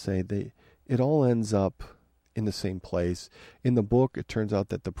needless to say, it all ends up in the same place. In the book, it turns out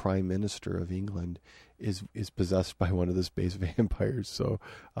that the Prime Minister of England is possessed by one of the space vampires, so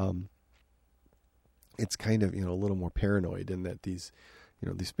it's kind of a little more paranoid in that these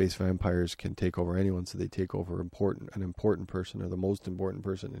space vampires can take over anyone, so they take over an important person, or the most important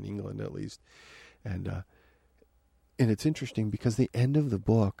person in England at least, and it's interesting because the end of the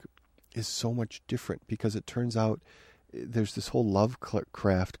book is so much different, because it turns out there's this whole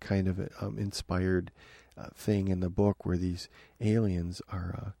Lovecraft kind of inspired thing in the book, where these aliens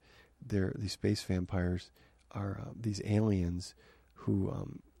are these space vampires are these aliens who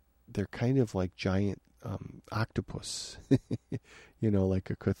they're kind of like giant octopus, like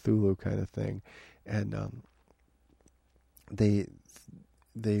a Cthulhu kind of thing, and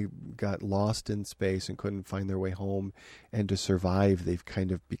they got lost in space and couldn't find their way home, and to survive, they've kind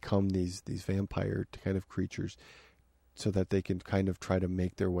of become these vampire kind of creatures, so that they can kind of try to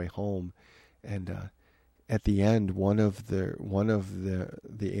make their way home. And at the end, one of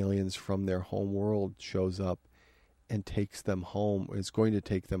the aliens from their home world shows up and takes them home. Is going to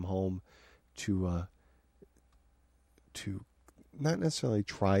take them home to not necessarily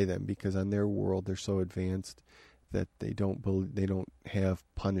try them, because on their world they're so advanced that they don't have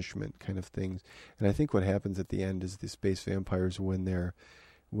punishment kind of things. And I think what happens at the end is the space vampires, when they're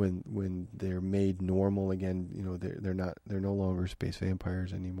made normal again, they're no longer space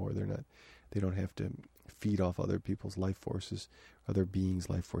vampires anymore. They don't have to feed off other people's life forces, other beings'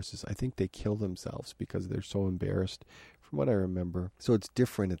 life forces. I think they kill themselves because they're so embarrassed, from what I remember. So it's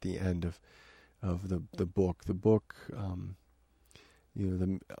different at the end of the book. The book,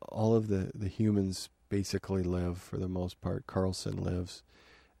 all of the humans basically live for the most part. Carlson lives,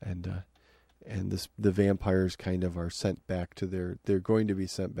 and the vampires kind of are sent back to they're going to be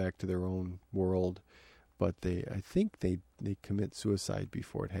sent back to their own world, but I think they commit suicide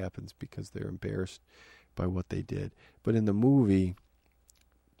before it happens, because they're embarrassed by what they did. But in the movie,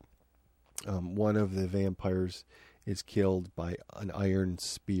 one of the vampires is killed by an iron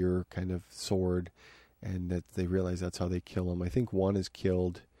spear kind of sword, and that they realize that's how they kill him. I think one is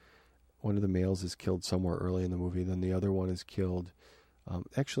killed. One of the males is killed somewhere early in the movie. Then the other one is killed.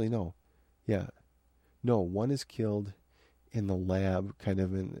 Actually, no. Yeah. No, one is killed in the lab, kind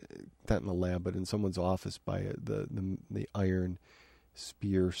of not in the lab, but in someone's office by the iron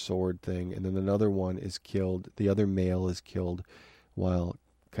spear sword thing. And then another one is killed. The other male is killed while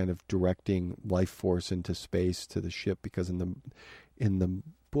kind of directing life force into space to the ship, because in the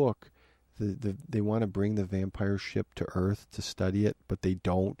book, they want to bring the vampire ship to Earth to study it, but they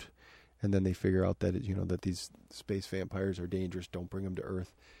don't. And then they figure out that that these space vampires are dangerous. Don't bring them to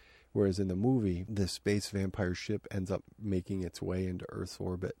Earth. Whereas in the movie, the space vampire ship ends up making its way into Earth's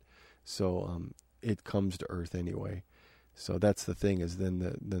orbit, so it comes to Earth anyway. So that's the thing, is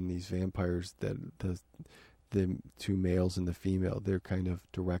then these vampires, that the two males and the female, they're kind of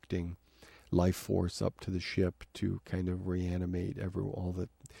directing life force up to the ship to kind of reanimate all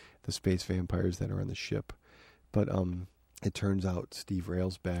the space vampires that are on the ship. But it turns out Steve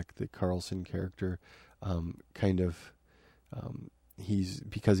Railsback, the Carlson character,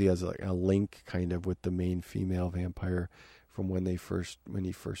 because he has a link kind of with the main female vampire from when he first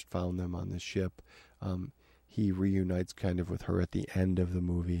found them on the ship. He reunites kind of with her at the end of the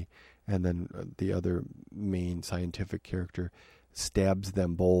movie, and then the other main scientific character stabs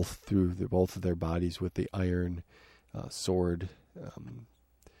them both through both of their bodies with the iron sword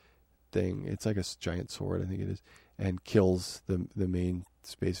thing. It's like a giant sword, I think it is, and kills the main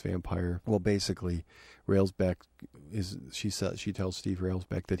space vampire. Well, basically, Railsback she tells Steve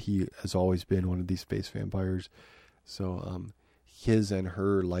Railsback that he has always been one of these space vampires. So his and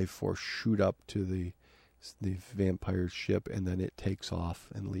her life force shoot up to the vampire ship, and then it takes off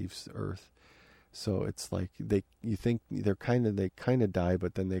and leaves Earth. So it's like they kind of die,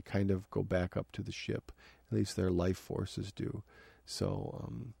 but then they kind of go back up to the ship. At least their life forces do.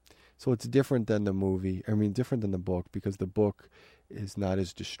 So it's different than the movie. I mean, different than the book, because the book is not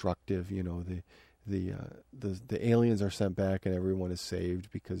as destructive. You know, the aliens are sent back and everyone is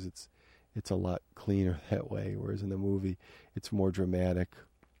saved because it's a lot cleaner that way. Whereas in the movie, it's more dramatic.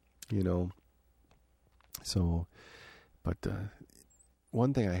 You know. So, but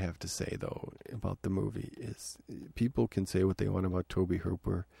one thing I have to say though about the movie is people can say what they want about Tobe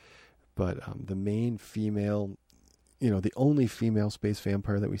Hooper, but the main female, the only female space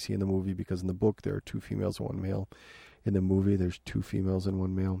vampire that we see in the movie, because in the book there are 2 females and 1 male. In the movie, there's 2 females and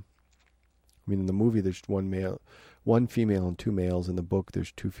 1 male. I mean, in the movie, there's 1 female and 2 males. In the book,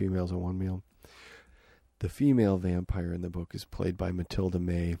 there's 2 females and 1 male. The female vampire in the book is played by Matilda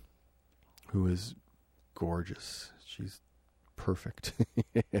May, who is gorgeous. She's perfect.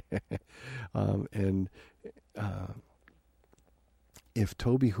 And if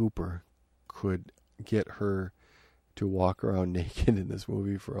Tobe Hooper could get her to walk around naked in this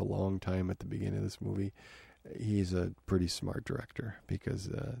movie for a long time at the beginning of this movie, he's a pretty smart director, because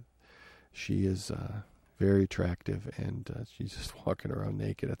she is very attractive, and she's just walking around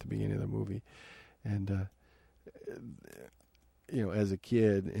naked at the beginning of the movie. And as a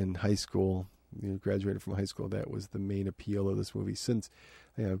kid in high school, graduated from high school, that was the main appeal of this movie. Since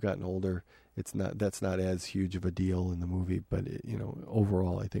I've gotten older, that's not as huge of a deal in the movie, but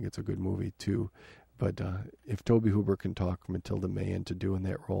overall I think it's a good movie too. But if Tobe Hooper can talk Matilda May into doing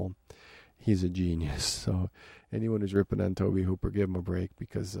that role, he's a genius. So anyone who's ripping on Tobe Hooper, give him a break,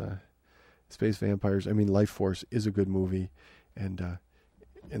 because Space Vampires, Lifeforce is a good movie, and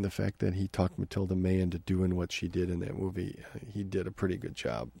the fact that he talked Matilda May into doing what she did in that movie, he did a pretty good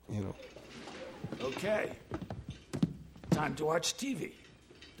job. Okay. Time to watch TV.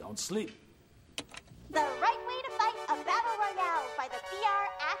 Don't sleep. The Right Way to Fight a Battle Royale by the VR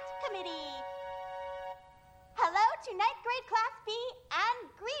Act Committee. Hello to 9th grade Class B and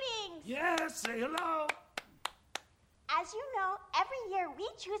greetings. Yes, say hello. As you know, every year we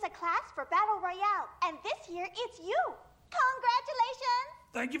choose a class for Battle Royale, and this year it's you. Congratulations.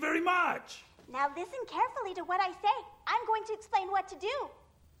 Thank you very much. Now listen carefully to what I say. I'm going to explain what to do.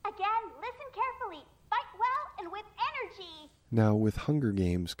 Again, listen carefully. Fight well and with energy. Now, with Hunger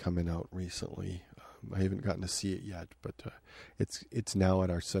Games coming out recently, I haven't gotten to see it yet, but it's now at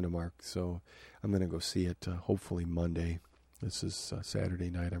our Cinemark, so I'm going to go see it hopefully Monday. This is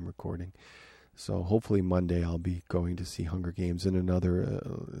Saturday night I'm recording. So hopefully Monday I'll be going to see Hunger Games in another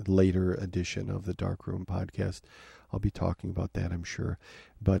later edition of the Dark Room podcast. I'll be talking about that, I'm sure.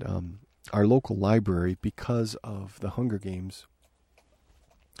 But our local library, because of the Hunger Games,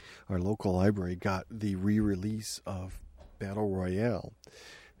 our local library got the re-release of Battle Royale,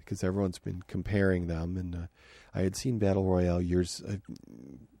 because everyone's been comparing them. And I had seen Battle Royale a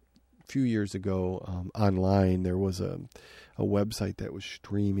few years ago online. There was a website that was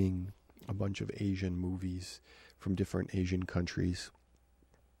streaming a bunch of Asian movies from different Asian countries.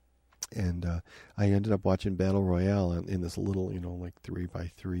 And I ended up watching Battle Royale in this little,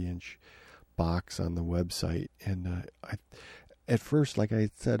 3x3 inch box on the website. And at first, like I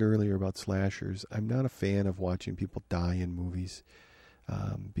said earlier about slashers, I'm not a fan of watching people die in movies,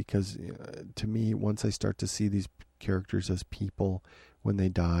 because to me, once I start to see these characters as people when they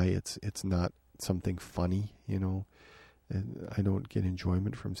die, it's not something funny, and I don't get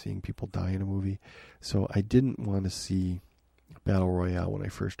enjoyment from seeing people die in a movie. So I didn't want to see Battle Royale when I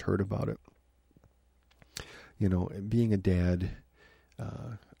first heard about it. Being a dad,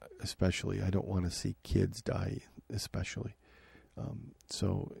 especially, I don't want to see kids die, especially.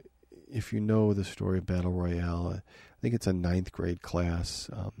 So if you know the story of Battle Royale, I think it's a 9th grade class,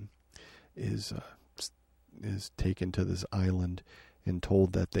 is taken to this island and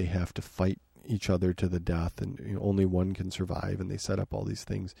told that they have to fight each other to the death, and only one can survive, and they set up all these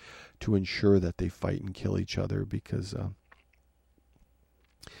things to ensure that they fight and kill each other, because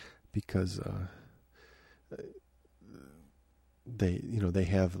because they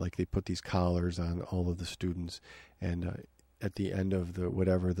have, like, they put these collars on all of the students, and at the end of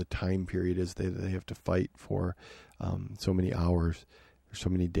whatever the time period is, they have to fight for so many hours or so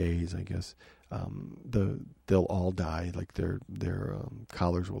many days, I guess. They'll all die, like their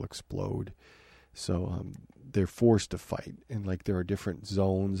collars will explode. So they're forced to fight, and like there are different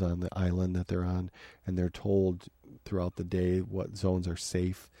zones on the island that they're on, and they're told throughout the day what zones are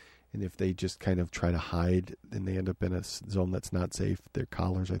safe. And if they just kind of try to hide and they end up in a zone that's not safe, their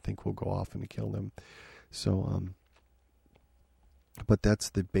collars, I think, will go off and kill them. So, but that's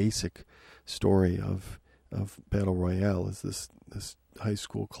the basic story of Battle Royale. Is this high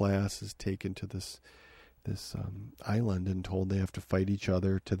school class is taken to this island and told they have to fight each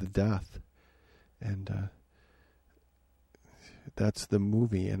other to the death, and that's the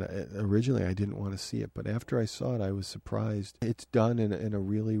movie. And originally I didn't want to see it, but after I saw it, I was surprised. It's done in a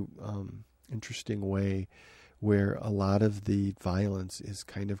really interesting way, where a lot of the violence is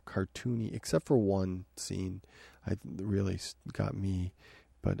kind of cartoony, except for one scene. Really got me,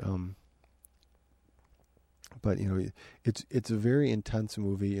 but it's a very intense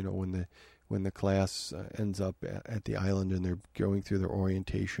movie. When the class ends up at the island and they're going through their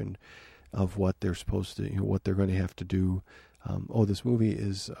orientation of what they're supposed to, what they're going to have to do. This movie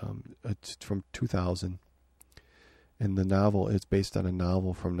is it's from 2000, and the novel is based on a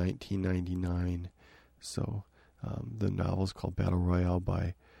novel from 1999. So the novel is called Battle Royale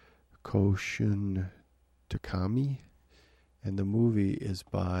by Koshin Takami, and the movie is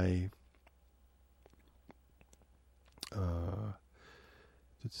by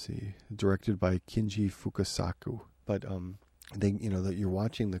directed by Kinji Fukasaku. But that you're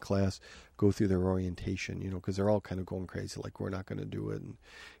watching the class go through their orientation, because they're all kind of going crazy, like, we're not going to do it, and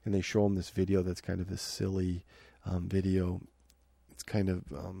they show them this video that's kind of this silly video. It's kind of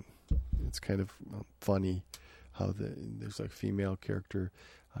funny how there's like a female character,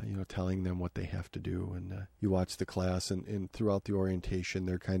 telling them what they have to do, and you watch the class, and throughout the orientation,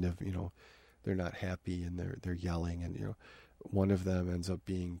 they're kind of, they're not happy, and they're yelling, and one of them ends up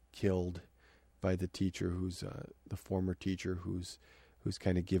being killed by the teacher, who's the former teacher, who's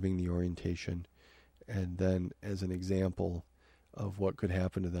kind of giving the orientation. And then, as an example of what could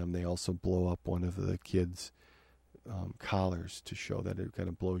happen to them, they also blow up one of the kids' collars to show that it kind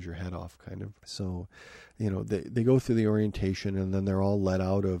of blows your head off, kind of. So, they go through the orientation, and then they're all let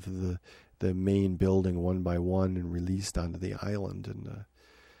out of the main building one by one and released onto the island,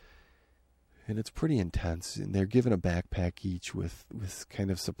 and it's pretty intense. And they're given a backpack each with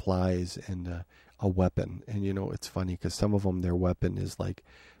kind of supplies and a weapon. And it's funny because some of them, their weapon is like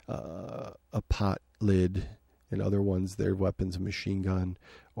a pot lid, and other ones, their weapon's a machine gun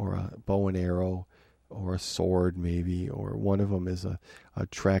or a bow and arrow or a sword maybe, or one of them is a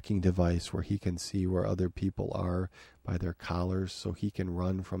tracking device where he can see where other people are by their collars, so he can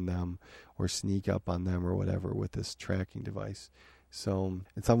run from them or sneak up on them or whatever with this tracking device. So,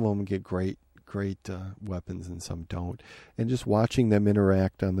 and some of them get great weapons and some don't. And just watching them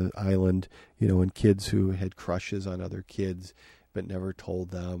interact on the island, and kids who had crushes on other kids but never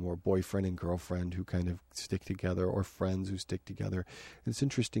told them, or boyfriend and girlfriend who kind of stick together, or friends who stick together. It's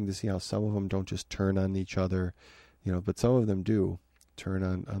interesting to see how some of them don't just turn on each other, but some of them do turn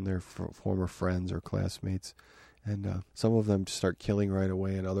on their former friends or classmates. And some of them start killing right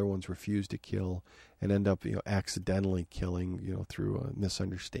away, and other ones refuse to kill and end up, accidentally killing, through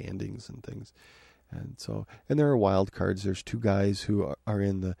misunderstandings and things. And there are wild cards. There's two guys who are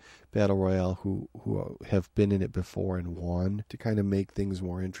in the Battle Royale who have been in it before and won. To kind of make things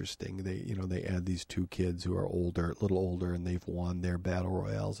more interesting, they add these two kids who are a little older, and they've won their Battle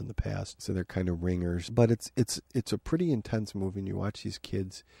Royales in the past, so they're kind of ringers. But it's a pretty intense movie, and you watch these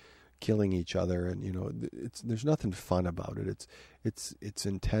kids killing each other, and there's nothing fun about it. It's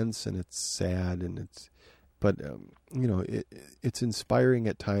intense, and it's sad, and it's inspiring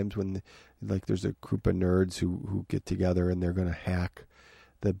at times when there's a group of nerds who get together and they're going to hack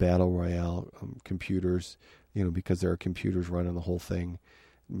the Battle Royale computers, because there are computers running the whole thing,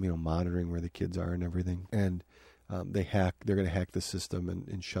 monitoring where the kids are and everything. And they're going to hack the system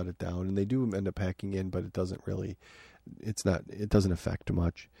and shut it down. And they do end up hacking in, but it doesn't affect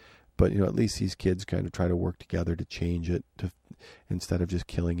much. But, at least these kids kind of try to work together to change it instead of just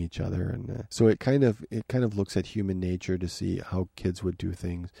killing each other. And so it kind of looks at human nature to see how kids would do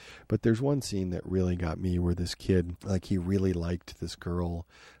things. But there's one scene that really got me where this kid, he really liked this girl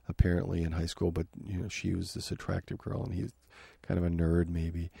apparently in high school, but, she was this attractive girl, and he's kind of a nerd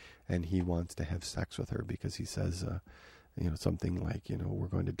maybe, and he wants to have sex with her because he says, something like, we're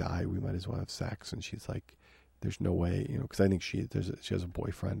going to die, we might as well have sex. And she's like, there's no way, because I think she has a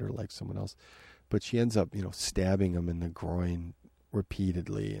boyfriend or likes someone else, but she ends up, stabbing him in the groin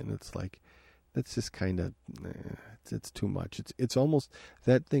repeatedly, and it's like, that's just kind of, it's too much. It's almost,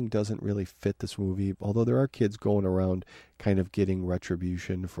 that thing doesn't really fit this movie, although there are kids going around kind of getting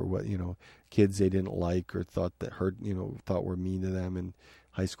retribution for what, kids they didn't like or thought that hurt, thought were mean to them in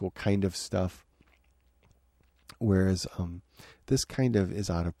high school kind of stuff. Whereas this kind of is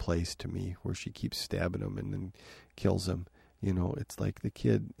out of place to me, where she keeps stabbing him and then kills him. It's like the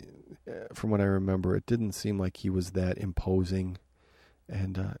kid, from what I remember, it didn't seem like he was that imposing.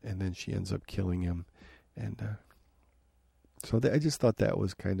 And then she ends up killing him. And so I just thought that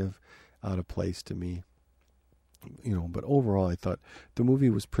was kind of out of place to me. But overall, I thought the movie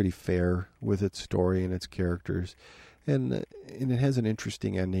was pretty fair with its story and its characters. And it has an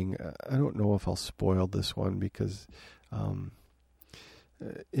interesting ending. I don't know if I'll spoil this one because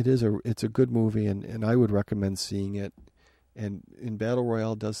it's a good movie, and I would recommend seeing it. And in Battle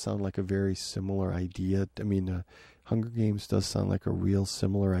Royale does sound like a very similar idea. I mean, Hunger Games does sound like a real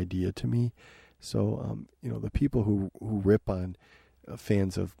similar idea to me. So, the people who rip on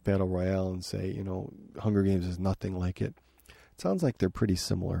fans of Battle Royale and say, Hunger Games is nothing like it, it sounds like they're pretty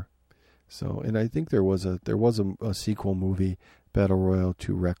similar. So, and I think there was a sequel movie, Battle Royale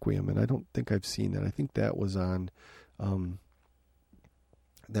 2 Requiem, and I don't think I've seen that. I think that was on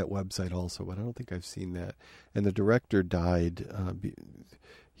that website also, but I don't think I've seen that. And the director died.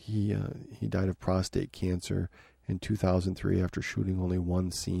 He died of prostate cancer in 2003 after shooting only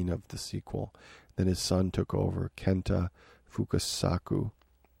one scene of the sequel. Then his son took over, Kenta Fukasaku,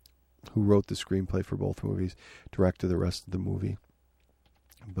 who wrote the screenplay for both movies, directed the rest of the movie.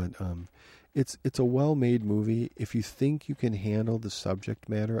 But it's a well-made movie. If you think you can handle the subject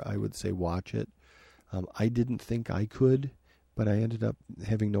matter, I would say watch it. I didn't think I could, but I ended up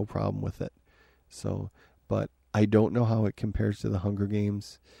having no problem with it. So, but I don't know how it compares to the Hunger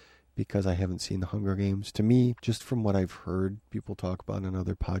Games because I haven't seen the Hunger Games. To me, just from what I've heard people talk about on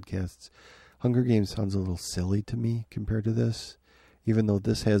other podcasts, Hunger Games sounds a little silly to me compared to this. Even though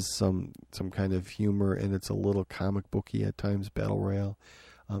this has some kind of humor and it's a little comic booky at times, Battle Royale,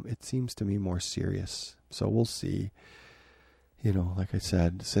 it seems to me more serious. So we'll see. Like I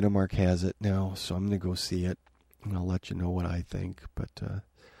said, Cinemark has it now, so I'm going to go see it, and I'll let you know what I think. But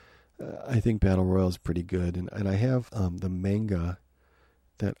I think Battle Royale is pretty good, and I have the manga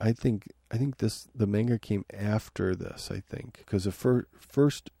that I think the manga came after this, I think, because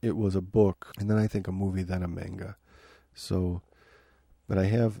first it was a book, and then I think a movie, then a manga. So, but I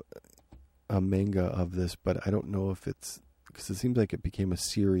have a manga of this, but I don't know if it's, because it seems like it became a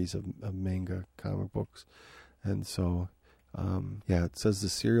series of manga comic books. And so, it says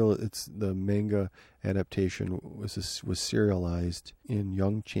the manga adaptation was serialized in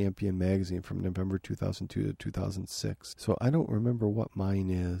Young Champion magazine from November 2002 to 2006. So I don't remember what mine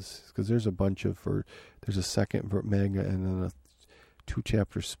is, because there's a second manga and then a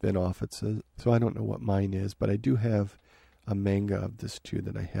 2-chapter spin-off, it says. So I don't know what mine is, but I do have a manga of this too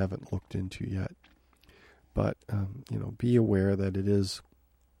that I haven't looked into yet. But, be aware that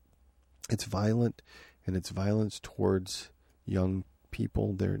it's violent, and it's violence towards young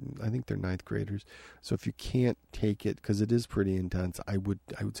people. I think they're 9th graders. So if you can't take it, because it is pretty intense, I would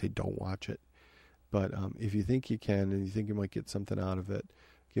say don't watch it. But if you think you can, and you think you might get something out of it,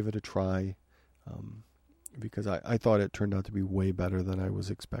 give it a try. Because I thought it turned out to be way better than I was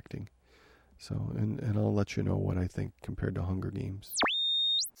expecting. So, and I'll let you know what I think compared to Hunger Games.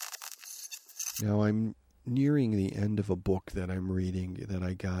 Now I'm nearing the end of a book that I'm reading that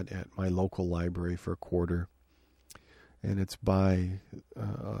I got at my local library for $0.25. And it's by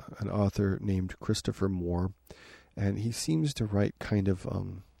an author named Christopher Moore. And he seems to write kind of,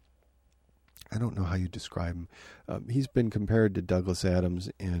 I don't know how you describe him. He's been compared to Douglas Adams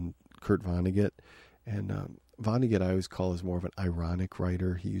and Kurt Vonnegut. And Vonnegut I always call is more of an ironic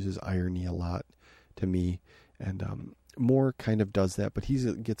writer. He uses irony a lot to me. And Moore kind of does that, but he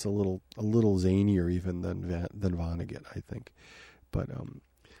gets a little zanier even than Vonnegut, I think. But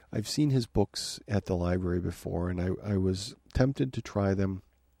I've seen his books at the library before, and I was tempted to try them.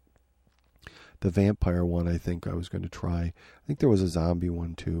 The vampire one, I think I was going to try. I think there was a zombie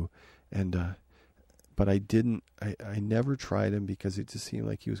one too, and but I didn't. I never tried him because it just seemed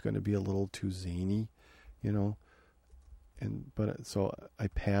like he was going to be a little too zany, But so I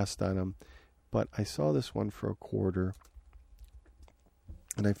passed on him. But I saw this one for $0.25,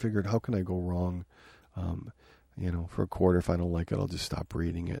 and I figured, how can I go wrong? For $0.25, if I don't like it, I'll just stop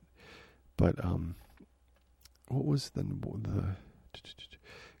reading it. But what was the?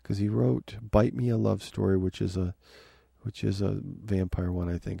 Because he wrote "Bite Me a Love Story," which is a which is a vampire one,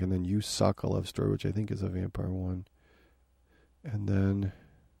 I think. And then You Suck, a love story, which I think is a vampire one. And then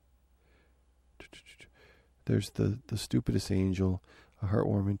there's the Stupidest Angel, A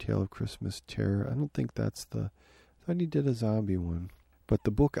Heartwarming Tale of Christmas Terror. I don't think that's I thought he did a zombie one. But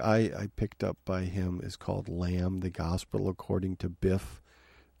the book I picked up by him is called Lamb, The Gospel According to Biff,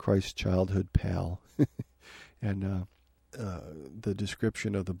 Christ's Childhood Pal. And the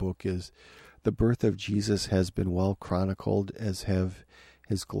description of the book is, the birth of Jesus has been well chronicled, as have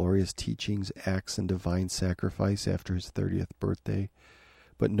his glorious teachings, acts, and divine sacrifice after his 30th birthday.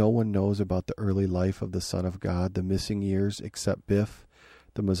 But no one knows about the early life of the Son of God, the missing years, except Biff,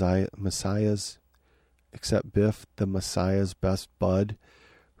 the Messiah's best bud,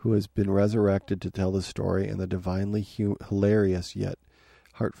 who has been resurrected to tell the story, and the divinely hilarious yet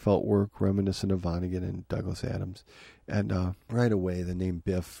heartfelt work reminiscent of Vonnegut and Douglas Adams. And right away, the name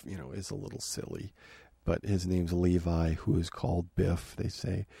Biff, is a little silly, but his name's Levi, who is called Biff, they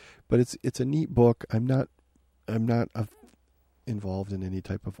say. But it's a neat book. I'm not involved in any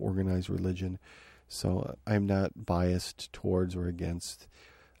type of organized religion, so I'm not biased towards or against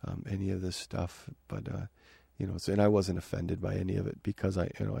any of this stuff. But and I wasn't offended by any of it, because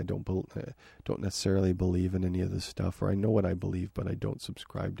I don't necessarily believe in any of this stuff, or I know what I believe, but I don't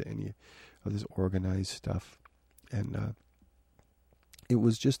subscribe to any of this organized stuff. And it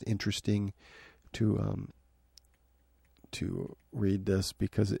was just interesting to read this,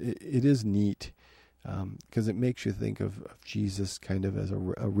 because it is neat, because it makes you think of Jesus kind of as a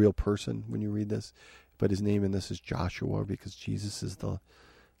real person when you read this. But his name in this is Joshua, because Jesus is the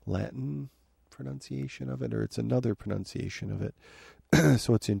Latin pronunciation of it, or it's another pronunciation of it.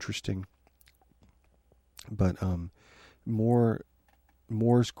 So it's interesting. But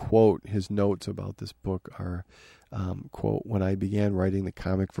Moore's quote, his notes about this book are, quote, "When I began writing the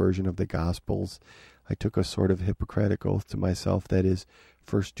comic version of the Gospels, I took a sort of Hippocratic oath to myself, that is,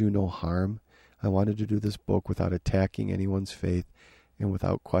 first do no harm. I wanted to do this book without attacking anyone's faith, and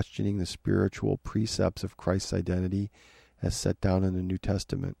without questioning the spiritual precepts of Christ's identity as set down in the New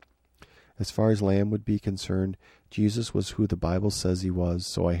Testament. As far as Lamb would be concerned, Jesus was who the Bible says he was,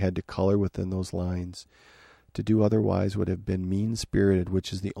 so I had to color within those lines. To do otherwise would have been mean-spirited,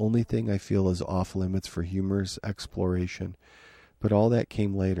 which is the only thing I feel is off-limits for humorous exploration. But all that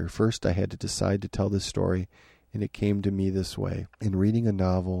came later. First, I had to decide to tell this story, and it came to me this way. In reading a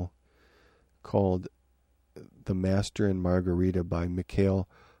novel called The Master and Margarita by Mikhail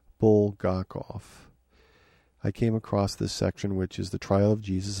Bulgakov, I came across this section, which is the trial of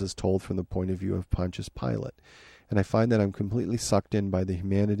Jesus as told from the point of view of Pontius Pilate. And I find that I'm completely sucked in by the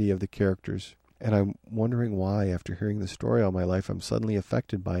humanity of the characters. And I'm wondering why, after hearing the story all my life, I'm suddenly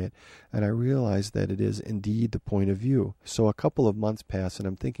affected by it. And I realize that it is indeed the point of view. So a couple of months pass, and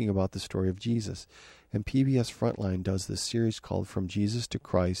I'm thinking about the story of Jesus. And PBS Frontline does this series called From Jesus to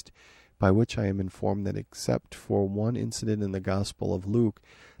Christ, by which I am informed that except for one incident in the Gospel of Luke,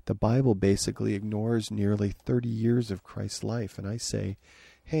 the Bible basically ignores nearly 30 years of Christ's life. And I say,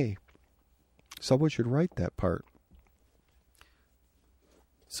 hey, someone should write that part.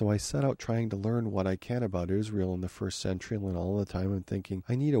 So I set out trying to learn what I can about Israel in the first century, and all the time I'm thinking,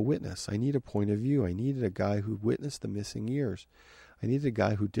 I need a witness. I need a point of view. I needed a guy who witnessed the missing years. I needed a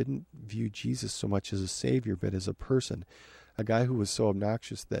guy who didn't view Jesus so much as a savior, but as a person. A guy who was so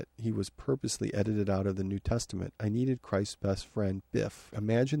obnoxious that he was purposely edited out of the New Testament. I needed Christ's best friend, Biff.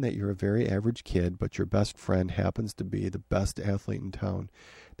 Imagine that you're a very average kid, but your best friend happens to be the best athlete in town,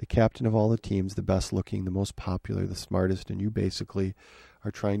 the captain of all the teams, the best looking, the most popular, the smartest, and you basically are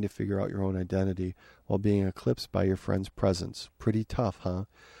trying to figure out your own identity while being eclipsed by your friend's presence. Pretty tough, huh?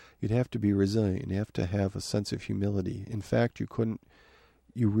 You'd have to be resilient. You'd have to have a sense of humility. In fact,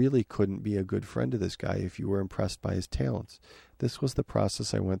 you really couldn't be a good friend to this guy if you were impressed by his talents. This was the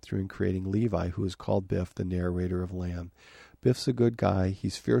process I went through in creating Levi, who is called Biff, the narrator of Lamb. Biff's a good guy.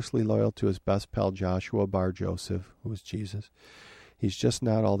 He's fiercely loyal to his best pal Joshua Bar Joseph, who is Jesus. He's just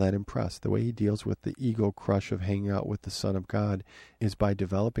not all that impressed. The way he deals with the ego crush of hanging out with the Son of God is by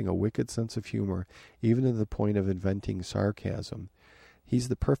developing a wicked sense of humor, even to the point of inventing sarcasm. He's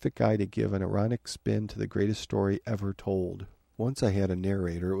the perfect guy to give an ironic spin to the greatest story ever told. Once I had a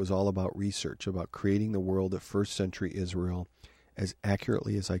narrator, it was all about research, about creating the world of first century Israel as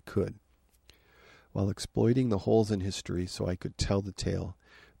accurately as I could, while exploiting the holes in history so I could tell the tale.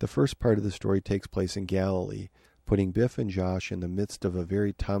 The first part of the story takes place in Galilee, putting Biff and Josh in the midst of a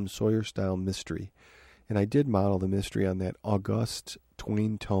very Tom Sawyer-style mystery. And I did model the mystery on that August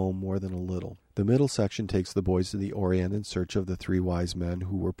Twain tome more than a little. The middle section takes the boys to the Orient in search of the 3 wise men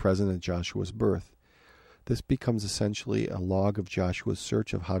who were present at Joshua's birth. This becomes essentially a log of Joshua's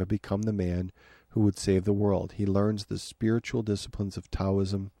search of how to become the man who would save the world. He learns the spiritual disciplines of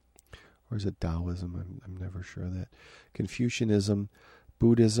Taoism, or is it Taoism? I'm never sure of that. Confucianism,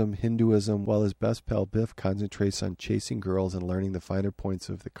 Buddhism, Hinduism, while his best pal Biff concentrates on chasing girls and learning the finer points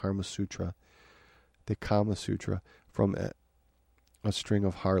of the Kama Sutra from a string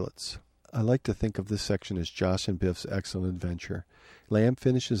of harlots. I like to think of this section as Josh and Biff's excellent adventure. Lamb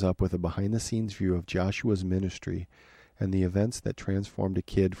finishes up with a behind-the-scenes view of Joshua's ministry and the events that transformed a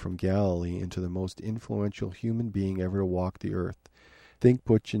kid from Galilee into the most influential human being ever to walk the earth. Think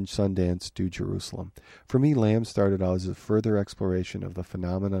Butch and Sundance do Jerusalem. For me, Lamb started out as a further exploration of the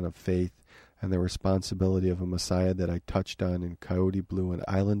phenomenon of faith and the responsibility of a Messiah that I touched on in Coyote Blue and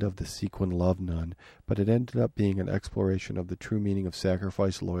Island of the Sequin Love Nun, but it ended up being an exploration of the true meaning of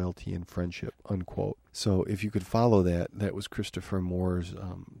sacrifice, loyalty, and friendship, unquote. So if you could follow that, that was Christopher Moore's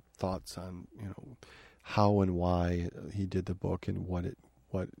thoughts on, how and why he did the book and what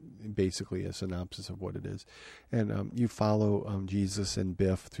basically a synopsis of what it is. And you follow Jesus and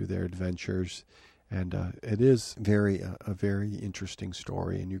Biff through their adventures, and it is a very interesting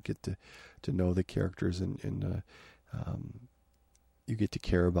story, and you get to know the characters and you get to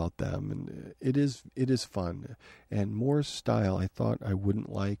care about them, and it is fun. And Moore's style I thought I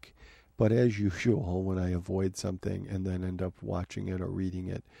wouldn't like, but as usual, when I avoid something and then end up watching it or reading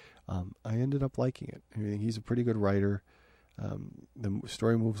it, I ended up liking it. I mean, he's a pretty good writer. The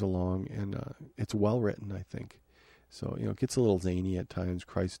story moves along, and it's well written, I think. So, it gets a little zany at times.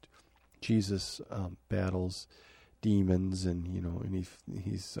 Jesus battles demons, and and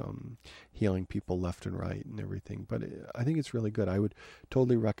he's healing people left and right and everything. But I think it's really good. I would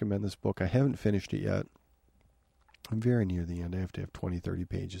totally recommend this book. I haven't finished it yet. I'm very near the end. I have to have 20, 30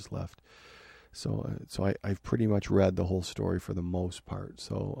 pages left. So I've pretty much read the whole story for the most part.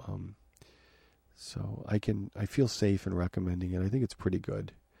 So I feel safe in recommending it. I think it's pretty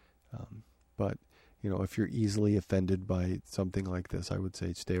good. But if you're easily offended by something like this, I would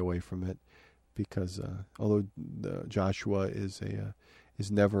say stay away from it, because although Joshua is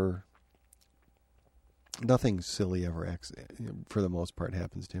never, nothing silly ever for the most part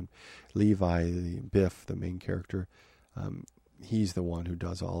happens to him. Levi, Biff, the main character, he's the one who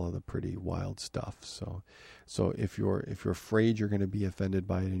does all of the pretty wild stuff. So if you're afraid you're going to be offended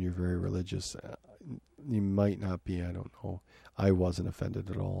by it and you're very religious, you might not be. I don't know. I wasn't offended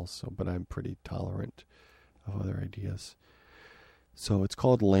at all. But I'm pretty tolerant of other ideas. So it's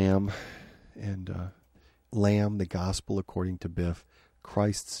called Lamb, and Lamb: The Gospel According to Biff,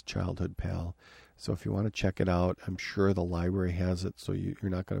 Christ's Childhood Pal. So if you want to check it out, I'm sure the library has it, so you're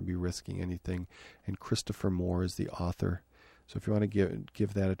not going to be risking anything. And Christopher Moore is the author. So if you want to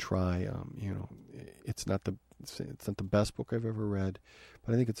give that a try, it's not the best book I've ever read,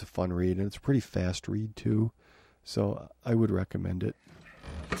 but I think it's a fun read, and it's a pretty fast read too. So I would recommend it.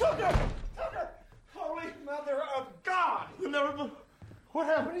 Tucker! Holy Mother of God! What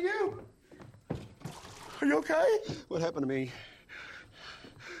happened to you? Are you okay? What happened to me?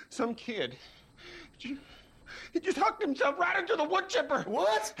 Some kid. He just hooked himself right into the wood chipper.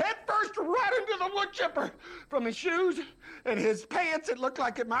 What? Head first right into the wood chipper. From his shoes and his pants, it looked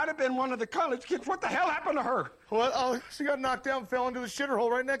like it might have been one of the college kids. What the hell happened to her? What? Oh, she got knocked down and fell into the shitter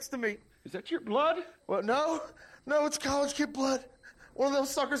hole right next to me. Is that your blood? What? No, it's college kid blood. One of those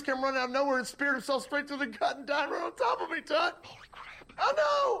suckers came running out of nowhere and speared himself straight through the gut and died right on top of me, Todd. Holy crap. Oh,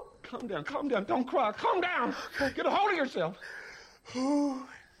 no. Calm down. Don't cry. Calm down. Okay. Get a hold of yourself.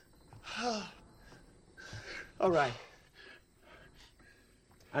 All right.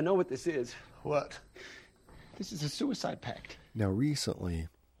 I know what this is. What? This is a suicide pact. Now, recently,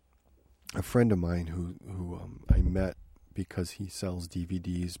 a friend of mine who I met because he sells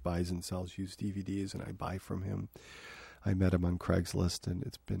DVDs, buys and sells used DVDs, and I buy from him. I met him on Craigslist, and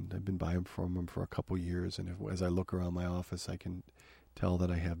I've been buying from him for a couple years. And as I look around my office, I can tell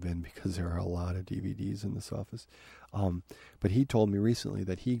that I have been, because there are a lot of DVDs in this office. But he told me recently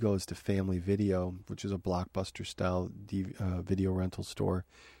that he goes to Family Video, which is a Blockbuster-style video rental store,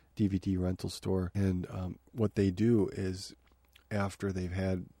 DVD rental store. And what they do is, after they've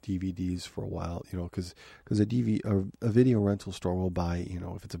had DVDs for a while, because a video rental store will buy,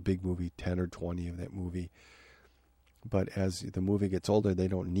 if it's a big movie, 10 or 20 of that movie. But as the movie gets older, they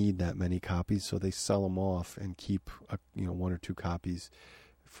don't need that many copies, so they sell them off and keep, 1 or 2 copies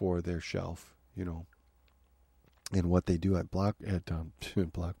for their shelf, And what they do at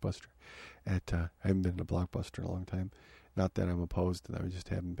Blockbuster, I haven't been to Blockbuster in a long time. Not that I'm opposed to that, I just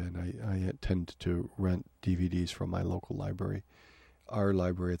haven't been. I tend to rent DVDs from my local library. Our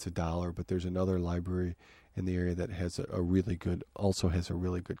library, it's $1, but there's another library in the area that has a really good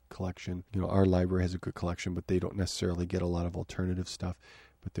collection. Our library has a good collection, but they don't necessarily get a lot of alternative stuff.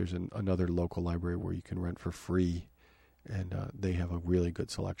 but there's another local library where you can rent for free, and they have a really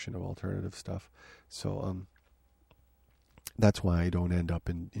good selection of alternative stuff. So that's why I don't end up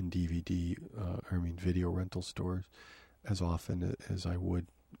in video rental stores as often as I would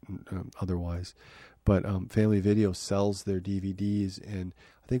otherwise. But Family Video sells their DVDs, and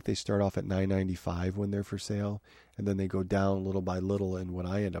I think they start off at $9.95 when they're for sale, and then they go down little by little. And what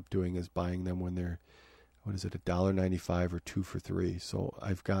I end up doing is buying them when they're, $1.95 or 2 for $3. So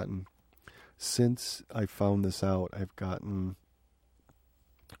I've gotten, since I found this out, I've gotten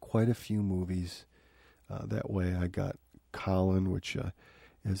quite a few movies that way. I got Colin, which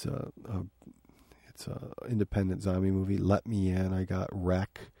is it's a independent zombie movie. Let Me In. I got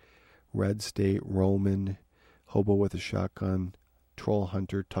Wreck, Red State, Roman, Hobo with a Shotgun, Troll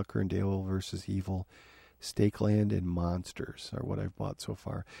Hunter, Tucker and Dale versus Evil, Stakeland, and Monsters are what I've bought so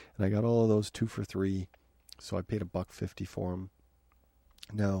far. And I got all of those 2 for $3, so I paid $1.50 for them.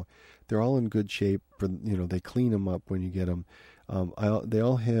 Now, they're all in good shape. They clean them up when you get them. They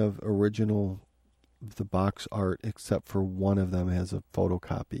all have original, the box art, except for one of them has a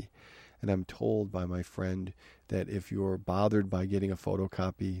photocopy. And I'm told by my friend that if you're bothered by getting a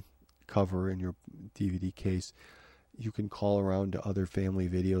photocopy cover in your DVD case, you can call around to other Family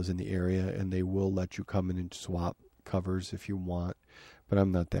Videos in the area, and they will let you come in and swap covers if you want. But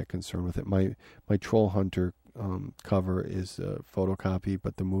I'm not that concerned with it. My Troll Hunter cover is a photocopy,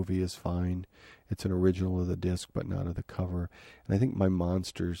 but the movie is fine. It's an original of the disc, but not of the cover. And I think my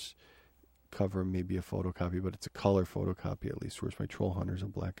Monsters cover may be a photocopy, but it's a color photocopy at least, whereas my Troll Hunter's a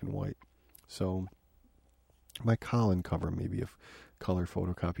black and white. So my Colin cover may be a color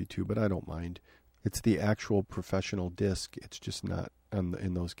photocopy too, but I don't mind. It's the actual professional disc. It's just not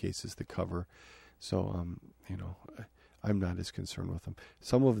in those cases the cover. So I'm not as concerned with them.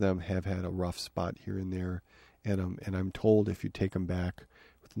 Some of them have had a rough spot here and there, and I'm told if you take them back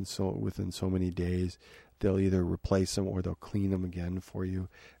within so many days, they'll either replace them or they'll clean them again for you.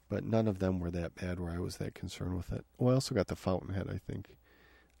 But none of them were that bad where I was that concerned with it. Well, I also got the Fountainhead, I think,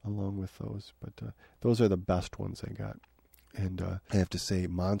 along with those. But those are the best ones I got. And I have to say,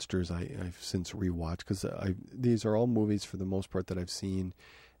 Monsters I've since rewatched, because these are all movies for the most part that I've seen,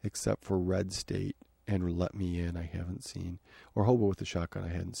 except for Red State and Let Me In I haven't seen, or Hobo with a Shotgun I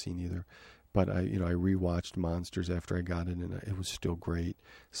hadn't seen either. But I rewatched Monsters after I got it, and it was still great.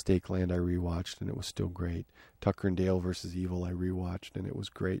 Stakeland I rewatched, and it was still great. Tucker and Dale versus Evil I rewatched, and it was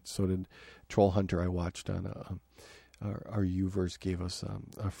great. So did Troll Hunter. I watched on our Uverse gave us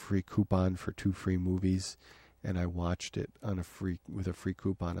a free coupon for 2 free movies, and I watched it with a free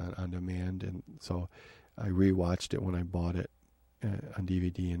coupon on demand, and so I rewatched it when I bought it on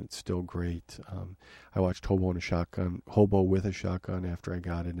DVD, and it's still great. I watched Hobo with a Shotgun after I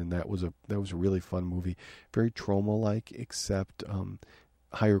got it, and that was a really fun movie, very Troma-like, except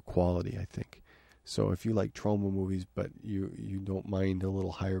higher quality, I think. So if you like Troma movies, but you don't mind a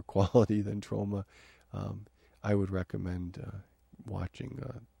little higher quality than Troma, I would recommend watching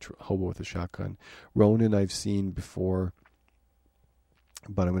Hobo with a Shotgun. Ronin I've seen before,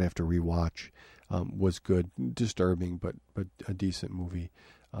 but I'm gonna have to rewatch. Was good, disturbing, but a decent movie.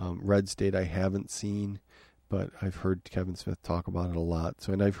 Red State I haven't seen, but I've heard Kevin Smith talk about it a lot.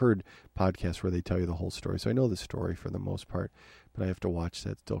 And I've heard podcasts where they tell you the whole story, so I know the story for the most part, but I have to watch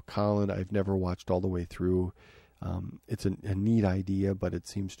that still. Colin I've never watched all the way through. It's a neat idea, but it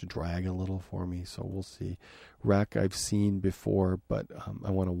seems to drag a little for me, so we'll see. Wreck I've seen before, but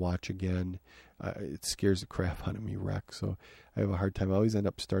I want to watch again. It scares the crap out of me, Wreck, so I have a hard time. I always end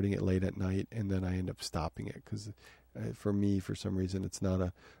up starting it late at night, and then I end up stopping it, because for me, for some reason, it's not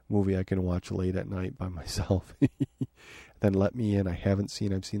a movie I can watch late at night by myself. Then Let Me In I haven't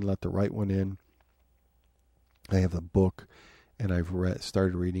seen. I've seen Let the Right One In. I have the book, and I've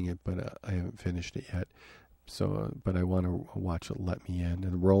started reading it, but I haven't finished it yet. So, but I want to watch it, Let Me In.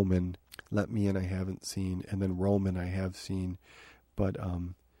 And Roman, Let Me In I haven't seen, and then Roman I have seen, but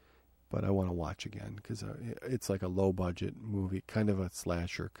I want to watch again, because it's like a low-budget movie, kind of a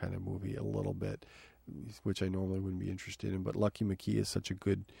slasher kind of movie a little bit, which I normally wouldn't be interested in. But Lucky McKee is such a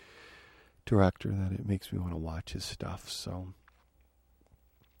good director that it makes me want to watch his stuff. So,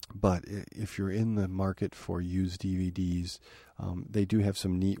 but if you're in the market for used DVDs, they do have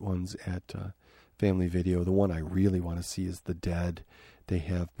some neat ones at Family Video. The one I really want to see is The Dead. They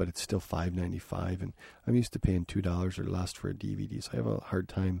have, but it's still $5.95, and I'm used to paying $2 or less for a DVD, so I have a hard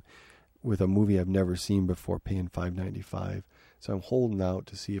time with a movie I've never seen before paying $5.95. So I'm holding out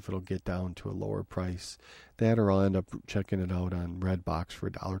to see if it'll get down to a lower price. That, or I'll end up checking it out on Redbox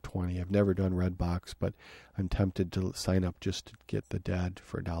for $1.20. I've never done Redbox, but I'm tempted to sign up just to get The Dead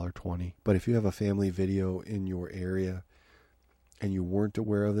for $1.20. But if you have a Family Video in your area, and you weren't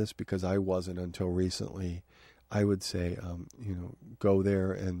aware of this, because I wasn't until recently, I would say, go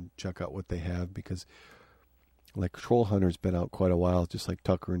there and check out what they have, because like Troll Hunter's been out quite a while, just like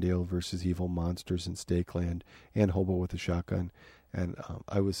Tucker and Dale versus Evil Monsters in Stakeland and Hobo with a Shotgun. And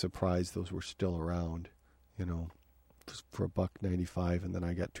I was surprised those were still around, for $1.95, and then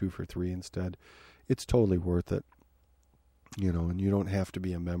I got 2 for $3 instead. It's totally worth it, and you don't have to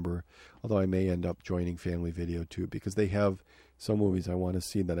be a member, although I may end up joining Family Video too, because they have some movies I want to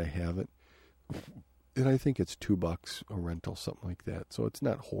see that I haven't. And I think it's $2 a rental, something like that. So it's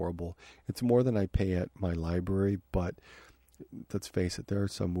not horrible. It's more than I pay at my library, but let's face it, there are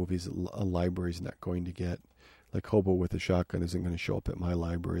some movies a library's not going to get. Like Hobo with a Shotgun isn't going to show up at my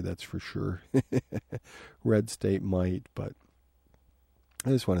library, that's for sure. Red State might, but I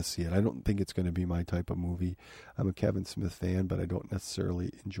just want to see it. I don't think it's going to be my type of movie. I'm a Kevin Smith fan, but I don't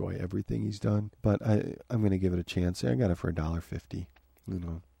necessarily enjoy everything he's done. But I'm going to give it a chance. I got it for $1.50,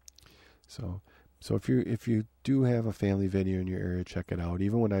 So if you do have a Family Video in your area, check it out.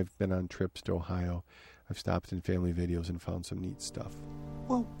 Even when I've been on trips to Ohio, I've stopped in Family Videos and found some neat stuff.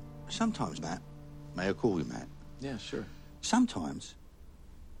 Well, sometimes, Matt, may I call you Matt? Yeah, sure. Sometimes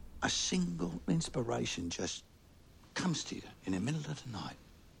a single inspiration just comes to you in the middle of the night.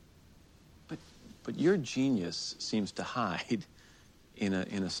 But your genius seems to hide in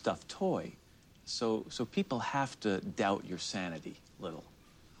a stuffed toy. So people have to doubt your sanity, little.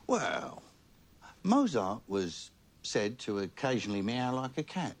 Well, Mozart was said to occasionally meow like a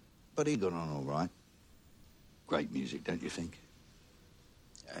cat, but he got on all right. Great music, don't you think?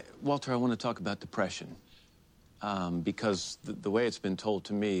 Walter, I want to talk about depression. Because the way it's been told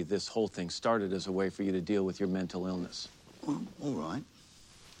to me, this whole thing started as a way for you to deal with your mental illness. Well, all right.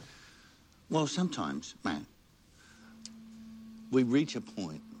 Well, sometimes, man, we reach a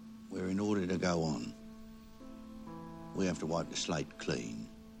point where in order to go on, we have to wipe the slate clean.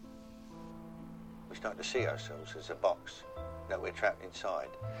 We start to see ourselves as a box that we're trapped inside.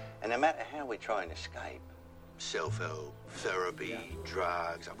 And no matter how we try and escape, self-help, therapy,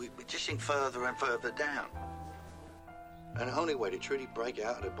 drugs, we just sink further and further down. And the only way to truly break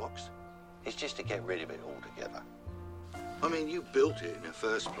out of the box is just to get rid of it altogether. I mean, you built it in the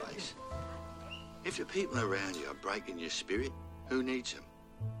first place. If the people around you are breaking your spirit, who needs them?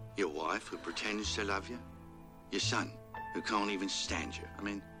 Your wife who pretends to love you? Your son who can't even stand you? I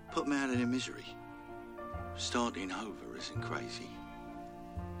mean, put them out of their misery. Starting over isn't crazy.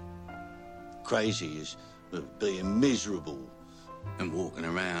 Crazy is being miserable and walking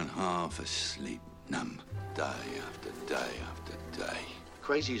around half asleep, numb, day after day after day.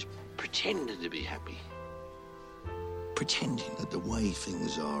 Crazy is pretending to be happy. Pretending that the way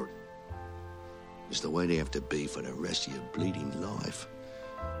things are is the way they have to be for the rest of your bleeding life.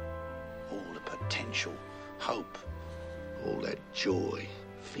 All the potential, hope, all that joy,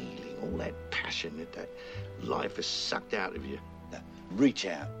 feeling, all that passion that life has sucked out of you. Now, reach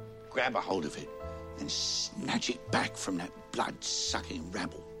out, grab a hold of it, and snatch it back from that blood-sucking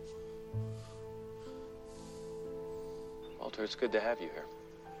rabble. Walter, it's good to have you here.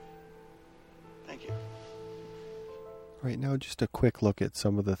 Thank you. Right now, just a quick look at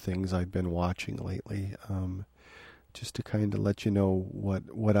some of the things I've been watching lately, just to kind of let you know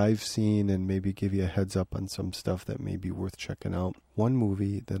what I've seen and maybe give you a heads up on some stuff that may be worth checking out. One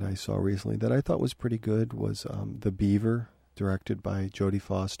movie that I saw recently that I thought was pretty good was The Beaver, directed by Jodie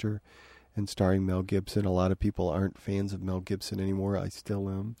Foster and starring Mel Gibson. A lot of people aren't fans of Mel Gibson anymore. I still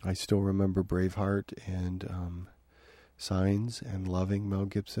am. I still remember Braveheart and Signs and loving Mel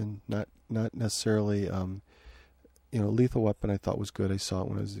Gibson. Not necessarily... Lethal Weapon I thought was good. I saw it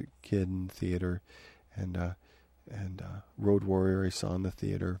when I was a kid in theater, and Road Warrior I saw in the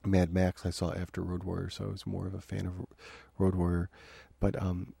theater. Mad Max I saw after Road Warrior, so I was more of a fan of Road Warrior. But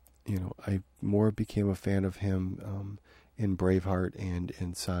I more became a fan of him in Braveheart and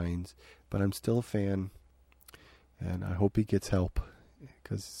in Signs. But I'm still a fan, and I hope he gets help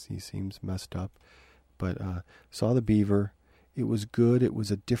because he seems messed up. But saw The Beaver. It was good. It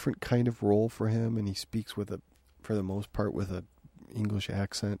was a different kind of role for him, and he speaks for the most part with a English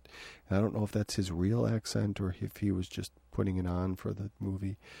accent. And I don't know if that's his real accent or if he was just putting it on for the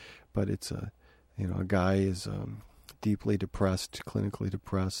movie. But it's a guy is deeply depressed, clinically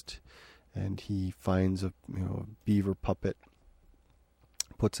depressed, and he finds a beaver puppet,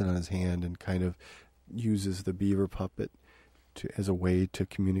 puts it on his hand, and kind of uses the beaver puppet as a way to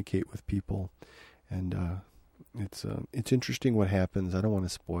communicate with people. And it's interesting what happens. I don't want to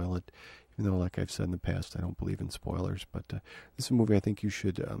spoil it. Even though, like I've said in the past, I don't believe in spoilers. But this is a movie I think you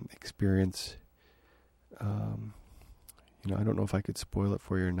should experience. I don't know if I could spoil it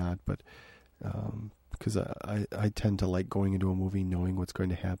for you or not, but because I tend to like going into a movie knowing what's going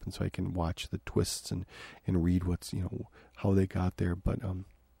to happen, so I can watch the twists and read what's how they got there. But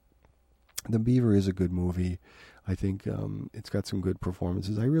The Beaver is a good movie. I think it's got some good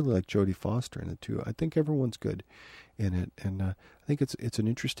performances. I really like Jodie Foster in it too. I think everyone's good in it, and I think it's an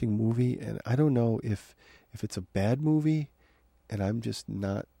interesting movie. And I don't know if it's a bad movie, and I'm just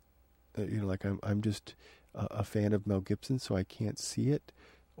not, I'm just a fan of Mel Gibson, so I can't see it,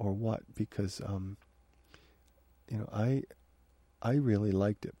 or what, because I really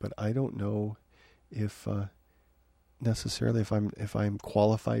liked it, but I don't know if necessarily if I'm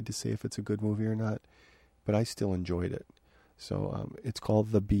qualified to say if it's a good movie or not, but I still enjoyed it. So it's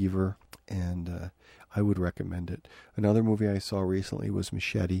called The Beaver, and I would recommend it. Another movie I saw recently was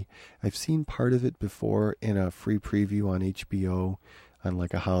Machete. I've seen part of it before in a free preview on HBO on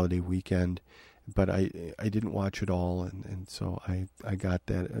like a holiday weekend, but I didn't watch it all, and so I got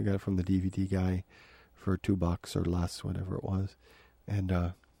that. I got it from the DVD guy for $2 or less, whatever it was, and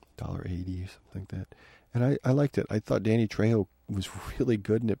 $1.80 or something like that. And I liked it. I thought Danny Trejo was really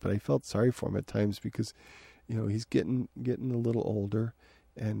good in it, but I felt sorry for him at times because, he's getting a little older,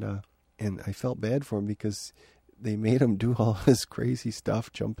 and I felt bad for him because they made him do all this crazy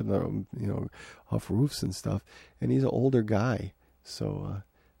stuff, jumping off roofs and stuff, and he's an older guy, so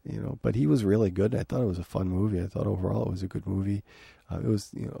but he was really good. I thought it was a fun movie. I thought overall it was a good movie. It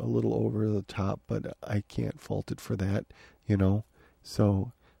was a little over the top, but I can't fault it for that.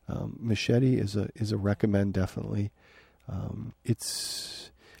 So. Machete is a recommend, definitely.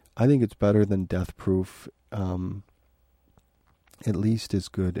 I think it's better than Death Proof, at least as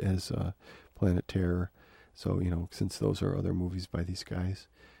good as Planet Terror. So since those are other movies by these guys,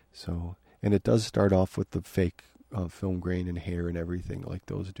 and it does start off with the fake film grain and hair and everything like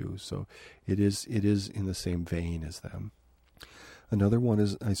those do. So it is in the same vein as them. Another one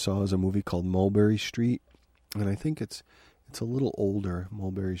I saw is a movie called Mulberry Street, and I think it's a little older,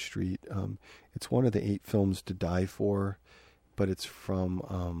 Mulberry Street. It's one of the 8 films to die for, but it's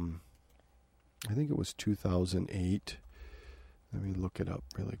from, I think it was 2008. Let me look it up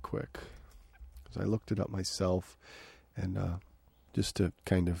really quick, because I looked it up myself, and just to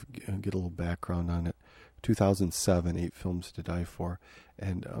kind of get a little background on it. 2007, 8 films to die for,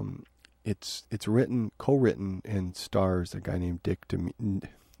 and it's co-written, and stars a guy named Nick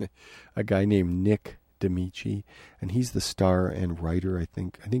D'Amici, and he's the star and writer. I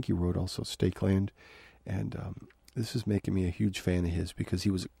think he wrote also Stakeland, and this is making me a huge fan of his because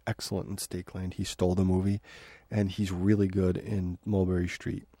he was excellent in Stakeland. He stole the movie, and he's really good in Mulberry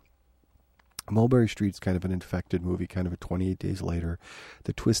Street. Mulberry Street's kind of an infected movie, kind of a 28 Days Later.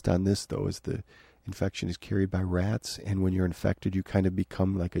 The twist on this, though, is the infection is carried by rats, and when you're infected, you kind of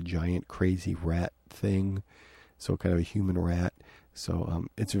become like a giant crazy rat thing, so kind of a human rat. So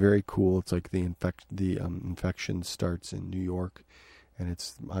it's very cool. It's like the infection starts in New York, and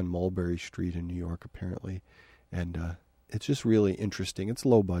it's on Mulberry Street in New York apparently, and it's just really interesting. It's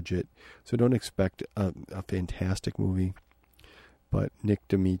low budget, so don't expect a fantastic movie, but Nick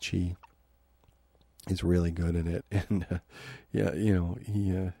D'Amici is really good in it, and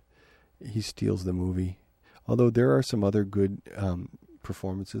he steals the movie. Although there are some other good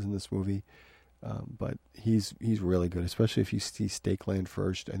performances in this movie. But he's really good, especially if you see Stakeland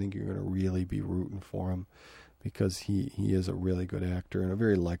first. I think you're going to really be rooting for him because he is a really good actor and a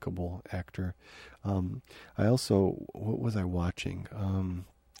very likable actor. I also, what was I watching? I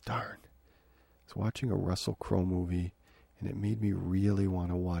was watching a Russell Crowe movie, and it made me really want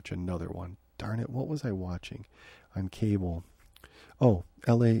to watch another one. Darn it, what was I watching on cable? Oh,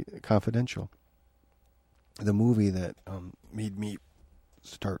 L.A. Confidential. The movie that made me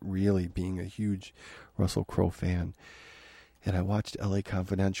start really being a huge Russell Crowe fan, and I watched L.A.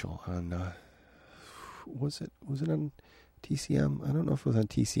 Confidential on was it on TCM? I don't know if it was on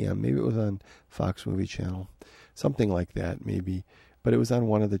TCM. Maybe it was on Fox Movie Channel, something like that, maybe. But it was on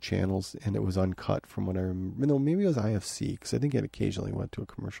one of the channels, and it was uncut from what I remember. No, maybe it was IFC, because I think it occasionally went to a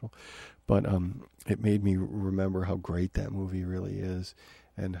commercial. But it made me remember how great that movie really is,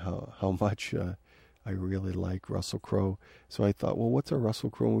 and how much I really like Russell Crowe. So I thought, well, what's a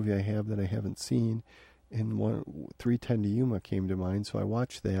Russell Crowe movie I have that I haven't seen? And 3:10 to Yuma came to mind, so I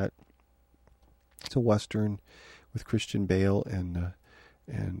watched that. It's a Western with Christian Bale and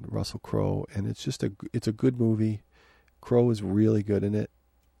Russell Crowe, and it's just it's a good movie. Crowe is really good in it.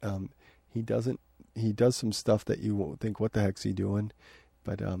 He does some stuff that you won't think, what the heck's he doing?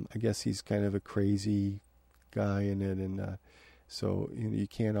 But I guess he's kind of a crazy guy in it, and so you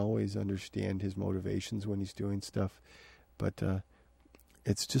can't always understand his motivations when he's doing stuff. But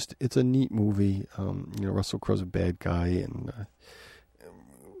it's a neat movie. Russell Crowe's a bad guy, and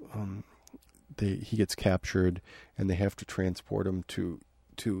he gets captured, and they have to transport him to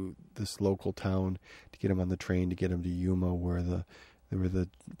this local town to get him on the train to get him to Yuma, where the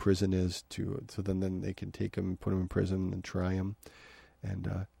prison is. So then they can take him and put him in prison and try him.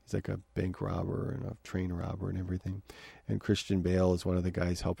 And he's like a bank robber and a train robber and everything. And Christian Bale is one of the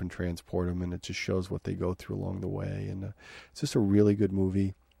guys helping transport him, and it just shows what they go through along the way. And it's just a really good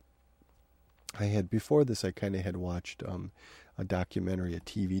movie. Before this, I kind of had watched a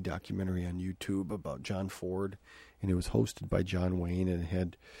TV documentary on YouTube about John Ford, and it was hosted by John Wayne, and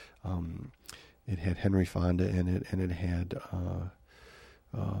it had Henry Fonda in it, and it had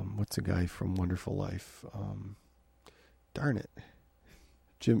what's the guy from Wonderful Life? Darn it,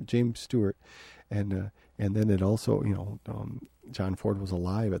 James Stewart, and then it also, John Ford was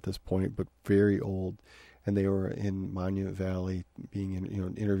alive at this point, but very old, and they were in Monument Valley,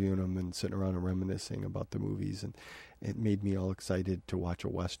 interviewing him and sitting around and reminiscing about the movies, and it made me all excited to watch a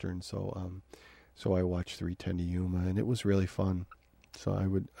Western. So I watched 3:10 to Yuma, and it was really fun. So I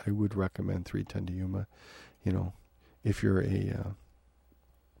would recommend 3:10 to Yuma, if you're a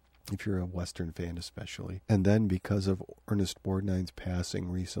Western fan especially. And then because of Ernest Borgnine's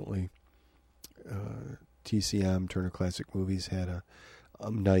passing recently, TCM, Turner Classic Movies, had a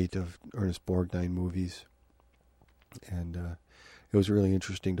night of Ernest Borgnine movies, and it was really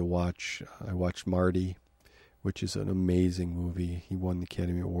interesting to watch. I watched Marty, which is an amazing movie. He won the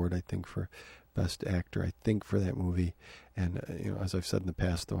Academy Award, I think, for Best Actor, for that movie. And, as I've said in the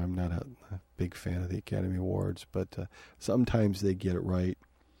past, though, I'm not a big fan of the Academy Awards, but sometimes they get it right.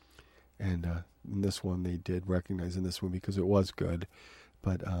 And in this one, they did recognize in this movie because it was good.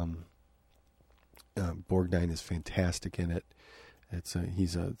 But Borgnine is fantastic in it. He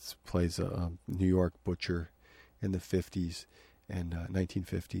plays a New York butcher in the 50s and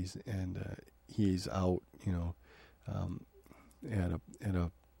 1950s, and he's out, at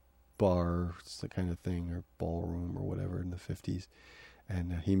a bar, it's the kind of thing, or ballroom or whatever in the 50s,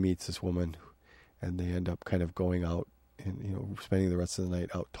 and he meets this woman, and they end up kind of going out and spending the rest of the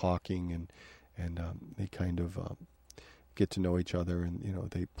night out talking, and they kind of get to know each other, and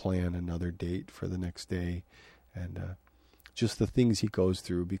they plan another date for the next day, and just the things he goes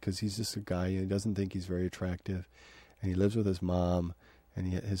through, because he's just a guy, and he doesn't think he's very attractive, and he lives with his mom, and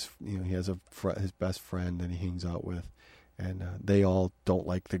he has his best friend that he hangs out with, and they all don't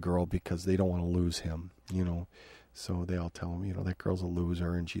like the girl because they don't want to lose him, so they all tell him, that girl's a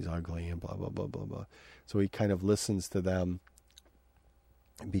loser and she's ugly and blah blah blah blah blah. So he kind of listens to them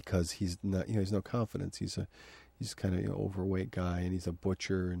because he's not, he has no confidence. He's kind of overweight guy, and he's a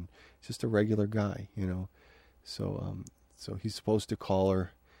butcher, and he's just a regular guy, So he's supposed to call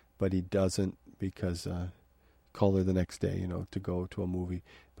her, but he doesn't, because call her the next day, to go to a movie,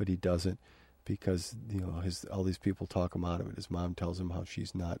 but he doesn't because all these people talk him out of it. His mom tells him how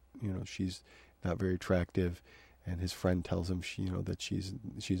she's not very attractive, and his friend tells him that she's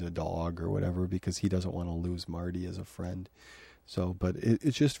a dog or whatever, because he doesn't want to lose Marty as a friend. So, but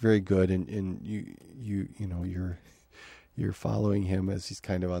it's just very good, and you're following him as he's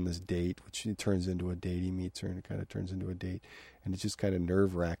kind of on this date, which turns into a date. He meets her, and it kind of turns into a date, and it's just kind of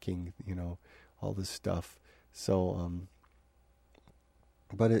nerve-wracking, all this stuff. So,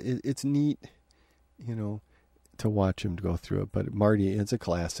 but it's neat, to watch him go through it. But Marty, it's a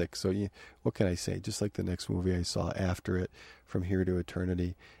classic. So what can I say? Just like the next movie I saw after it, From Here to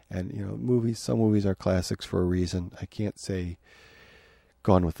Eternity. And, some movies are classics for a reason. I can't say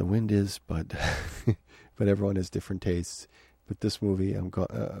Gone with the Wind is, but but everyone has different tastes. But this movie,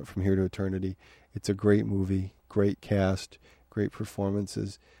 From Here to Eternity, it's a great movie, great cast, great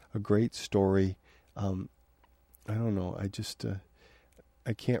performances, a great story. I don't know.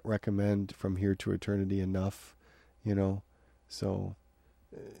 I can't recommend From Here to Eternity enough, So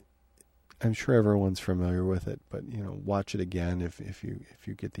I'm sure everyone's familiar with it, but watch it again if you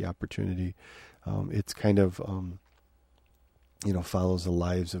get the opportunity. It's kind of follows the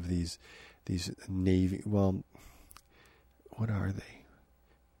lives of these Navy. Well, what are they?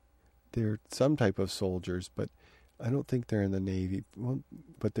 They're some type of soldiers, but I don't think they're in the Navy. Well,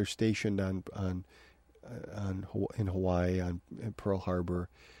 but they're stationed in Hawaii, on Pearl Harbor,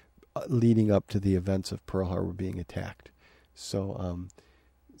 leading up to the events of Pearl Harbor being attacked. So,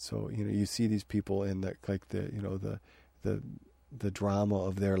 you see these people in the drama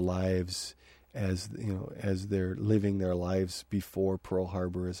of their lives as they're living their lives before Pearl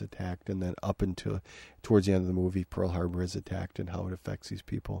Harbor is attacked, and then up until towards the end of the movie, Pearl Harbor is attacked, and how it affects these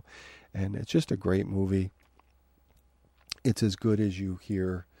people. And it's just a great movie. It's as good as you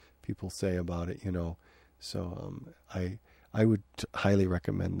hear people say about it, So I I would highly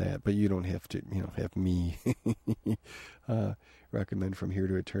recommend that, but you don't have to, have me recommend From Here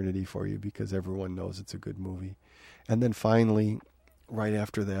to Eternity for you, because everyone knows it's a good movie. And then finally, right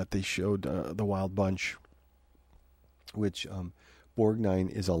after that, they showed The Wild Bunch, which Borgnine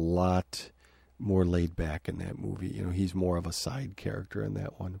is a lot more laid back in that movie. He's more of a side character in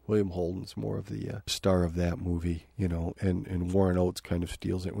that one. William Holden's more of the star of that movie, and Warren Oates kind of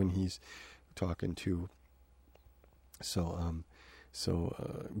steals it when he's talking to. So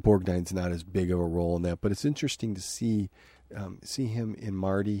Borgnine's not as big of a role in that, but it's interesting to see him in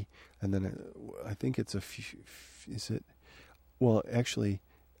Marty, and then I think it's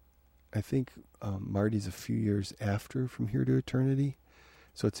I think Marty's a few years after From Here to Eternity.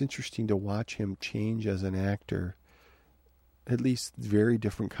 So it's interesting to watch him change as an actor, at least very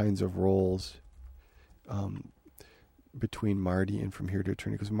different kinds of roles between Marty and From Here to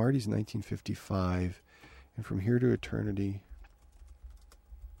Eternity. Because Marty's 1955, and From Here to Eternity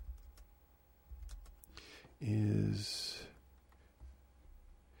is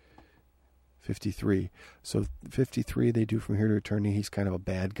 53. So 53, they do From Here to Eternity. He's kind of a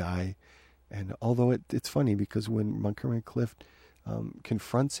bad guy. And although it's funny, because when Montgomery Clift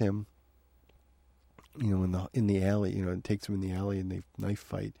confronts him, in the alley, and takes him in the alley and they knife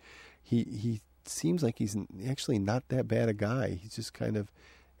fight, he seems like he's actually not that bad a guy. He's just kind of,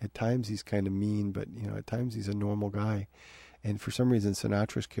 at times he's kind of mean, but at times he's a normal guy. And for some reason,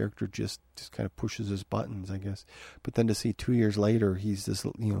 Sinatra's character just kind of pushes his buttons, I guess. But then to see 2 years later, he's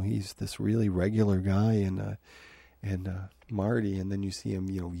this really regular guy and Marty, and then you see him,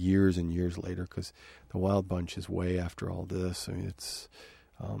 years and years later, because The Wild Bunch is way after all this. I mean, it's,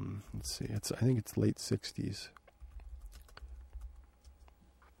 let's see, I think it's late 60s.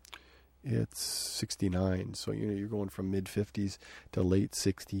 It's 69, so you're going from mid 50s to late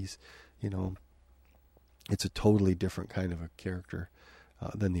 60s. It's a totally different kind of a character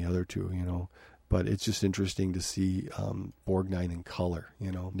than the other two. But it's just interesting to see Borgnine in color.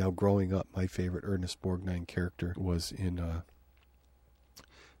 Now growing up, my favorite Ernest Borgnine character was in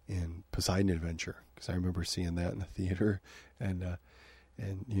Poseidon Adventure, because I remember seeing that in the theater, and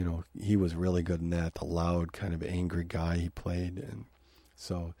he was really good in that. The loud kind of angry guy he played, and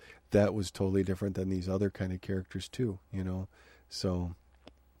so that was totally different than these other kind of characters too, So,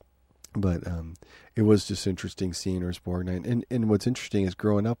 but it was just interesting seeing Ernest Borgnine. And what's interesting is,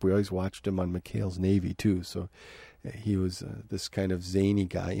 growing up, we always watched him on McHale's Navy too. So he was this kind of zany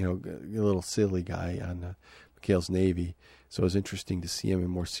guy, a little silly guy on McHale's Navy. So it was interesting to see him in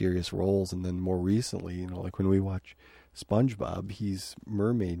more serious roles. And then more recently, like when we watch SpongeBob, he's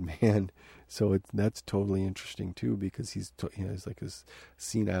Mermaid Man. So that's totally interesting too, because he's like this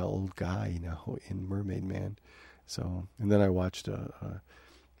senile old guy now in Mermaid Man. So, and then I watched a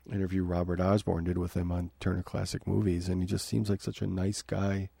interview Robert Osborne did with him on Turner Classic Movies, and he just seems like such a nice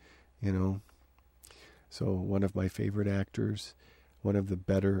guy, So one of my favorite actors, one of the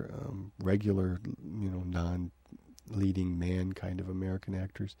better regular, non-leading man kind of American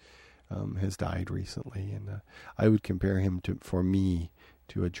actors, has died recently, and I would compare him to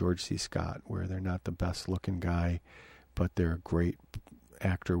a George C. Scott, where they're not the best looking guy, but they're a great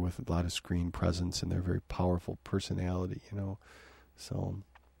actor with a lot of screen presence, and they're a very powerful personality, So,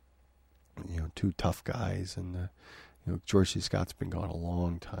 two tough guys, and George C. Scott's been gone a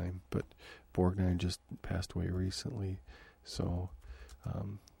long time, but Borgnine just passed away recently. So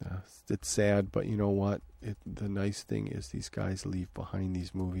it's sad, but you know what? The nice thing is these guys leave behind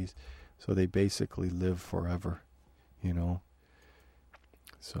these movies, so they basically live forever,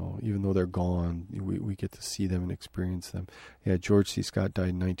 So even though they're gone, we get to see them and experience them. Yeah, George C. Scott died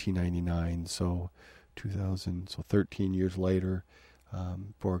in 1999, so 13 years later,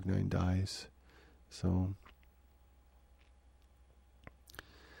 Borgnine dies. So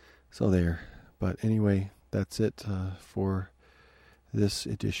there. But anyway, that's it for this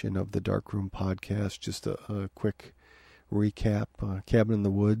edition of the Darkroom Podcast. Just a quick recap. Cabin in the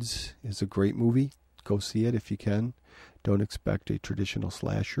Woods is a great movie. Go see it if you can. Don't expect a traditional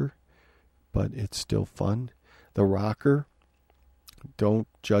slasher, but it's still fun. The Rocker, don't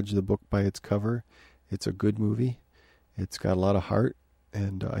judge the book by its cover. It's a good movie. It's got a lot of heart,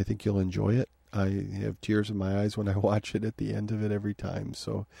 and I think you'll enjoy it. I have tears in my eyes when I watch it at the end of it every time,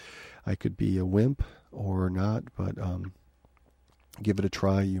 so I could be a wimp or not, but give it a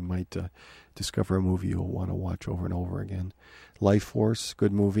try. You might discover a movie you'll want to watch over and over again. Lifeforce,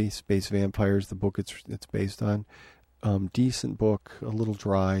 good movie. Space Vampires, the book it's based on. Decent book, a little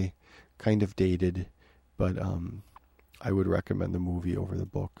dry, kind of dated, but I would recommend the movie over the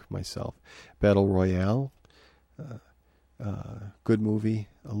book myself. Battle Royale, Good movie.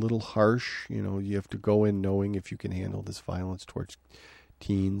 A little harsh. You have to go in knowing if you can handle this violence towards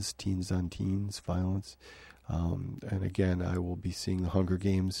teens on teens violence. And again, I will be seeing The Hunger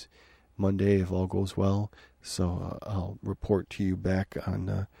Games Monday if all goes well. So I'll report to you back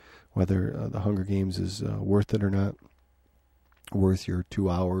on whether The Hunger Games is worth it or not. Worth your 2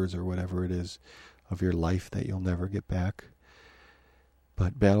 hours or whatever it is of your life that you'll never get back.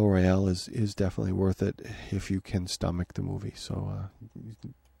 But Battle Royale is definitely worth it if you can stomach the movie. So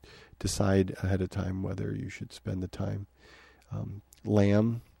decide ahead of time whether you should spend the time.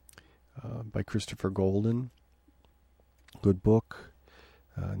 Lamb by Christopher Golden. Good book.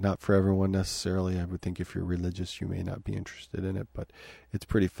 Not for everyone necessarily. I would think if you're religious, you may not be interested in it, but it's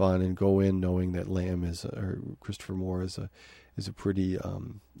pretty fun. And go in knowing that Christopher Moore is a pretty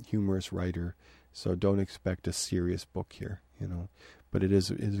humorous writer. So don't expect a serious book here, But it is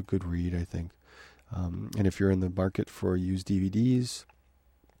a good read, I think. And if you're in the market for used DVDs,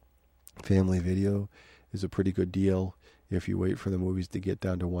 Family Video is a pretty good deal. If you wait for the movies to get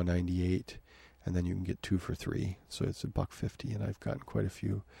down to $198, and then you can get 2 for $3, so it's $1.50, and I've gotten quite a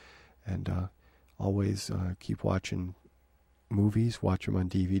few. And always keep watching movies. Watch them on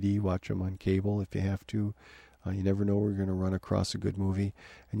DVD. Watch them on cable if you have to. You never know where you're going to run across a good movie,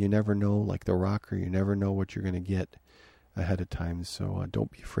 and you never know, like The Rocker, you never know what you're going to get ahead of time. So don't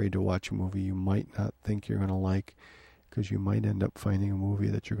be afraid to watch a movie you might not think you're going to like, because you might end up finding a movie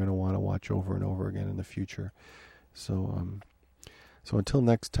that you're going to want to watch over and over again in the future. So until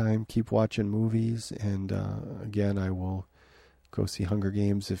next time, keep watching movies, and again, I will go see Hunger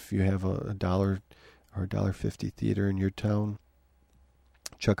Games if you have a $1 or $1.50 theater in your town.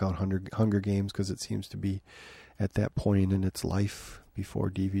 Check out Hunger Games, because it seems to be at that point in its life before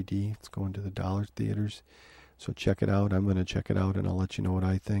DVD. It's going to the dollar theaters. So check it out. I'm going to check it out, and I'll let you know what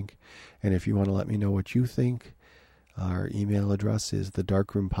I think. And if you want to let me know what you think, our email address is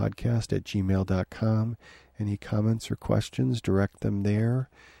thedarkroompodcast@gmail.com. Any comments or questions, direct them there,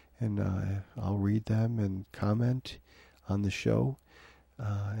 and I'll read them and comment on the show.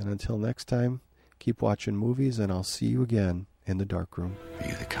 And until next time, keep watching movies, and I'll see you again in the dark room. Are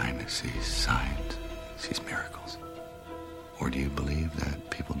you the kind that sees signs, sees miracles? Or do you believe that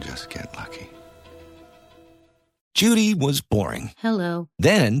people just get lucky? Judy was boring. Hello.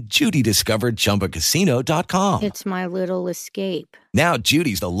 Then Judy discovered ChumbaCasino.com. It's my little escape. Now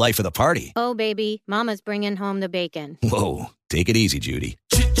Judy's the life of the party. Oh, baby, mama's bringing home the bacon. Whoa, take it easy, Judy.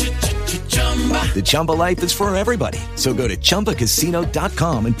 The Chumba life is for everybody. So go to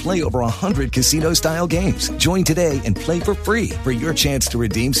ChumbaCasino.com and play over 100 casino-style games. Join today and play for free for your chance to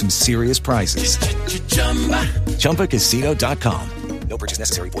redeem some serious prizes. ChumbaCasino.com. No purchase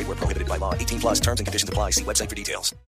necessary. Void where prohibited by law. 18+ terms and conditions apply. See website for details.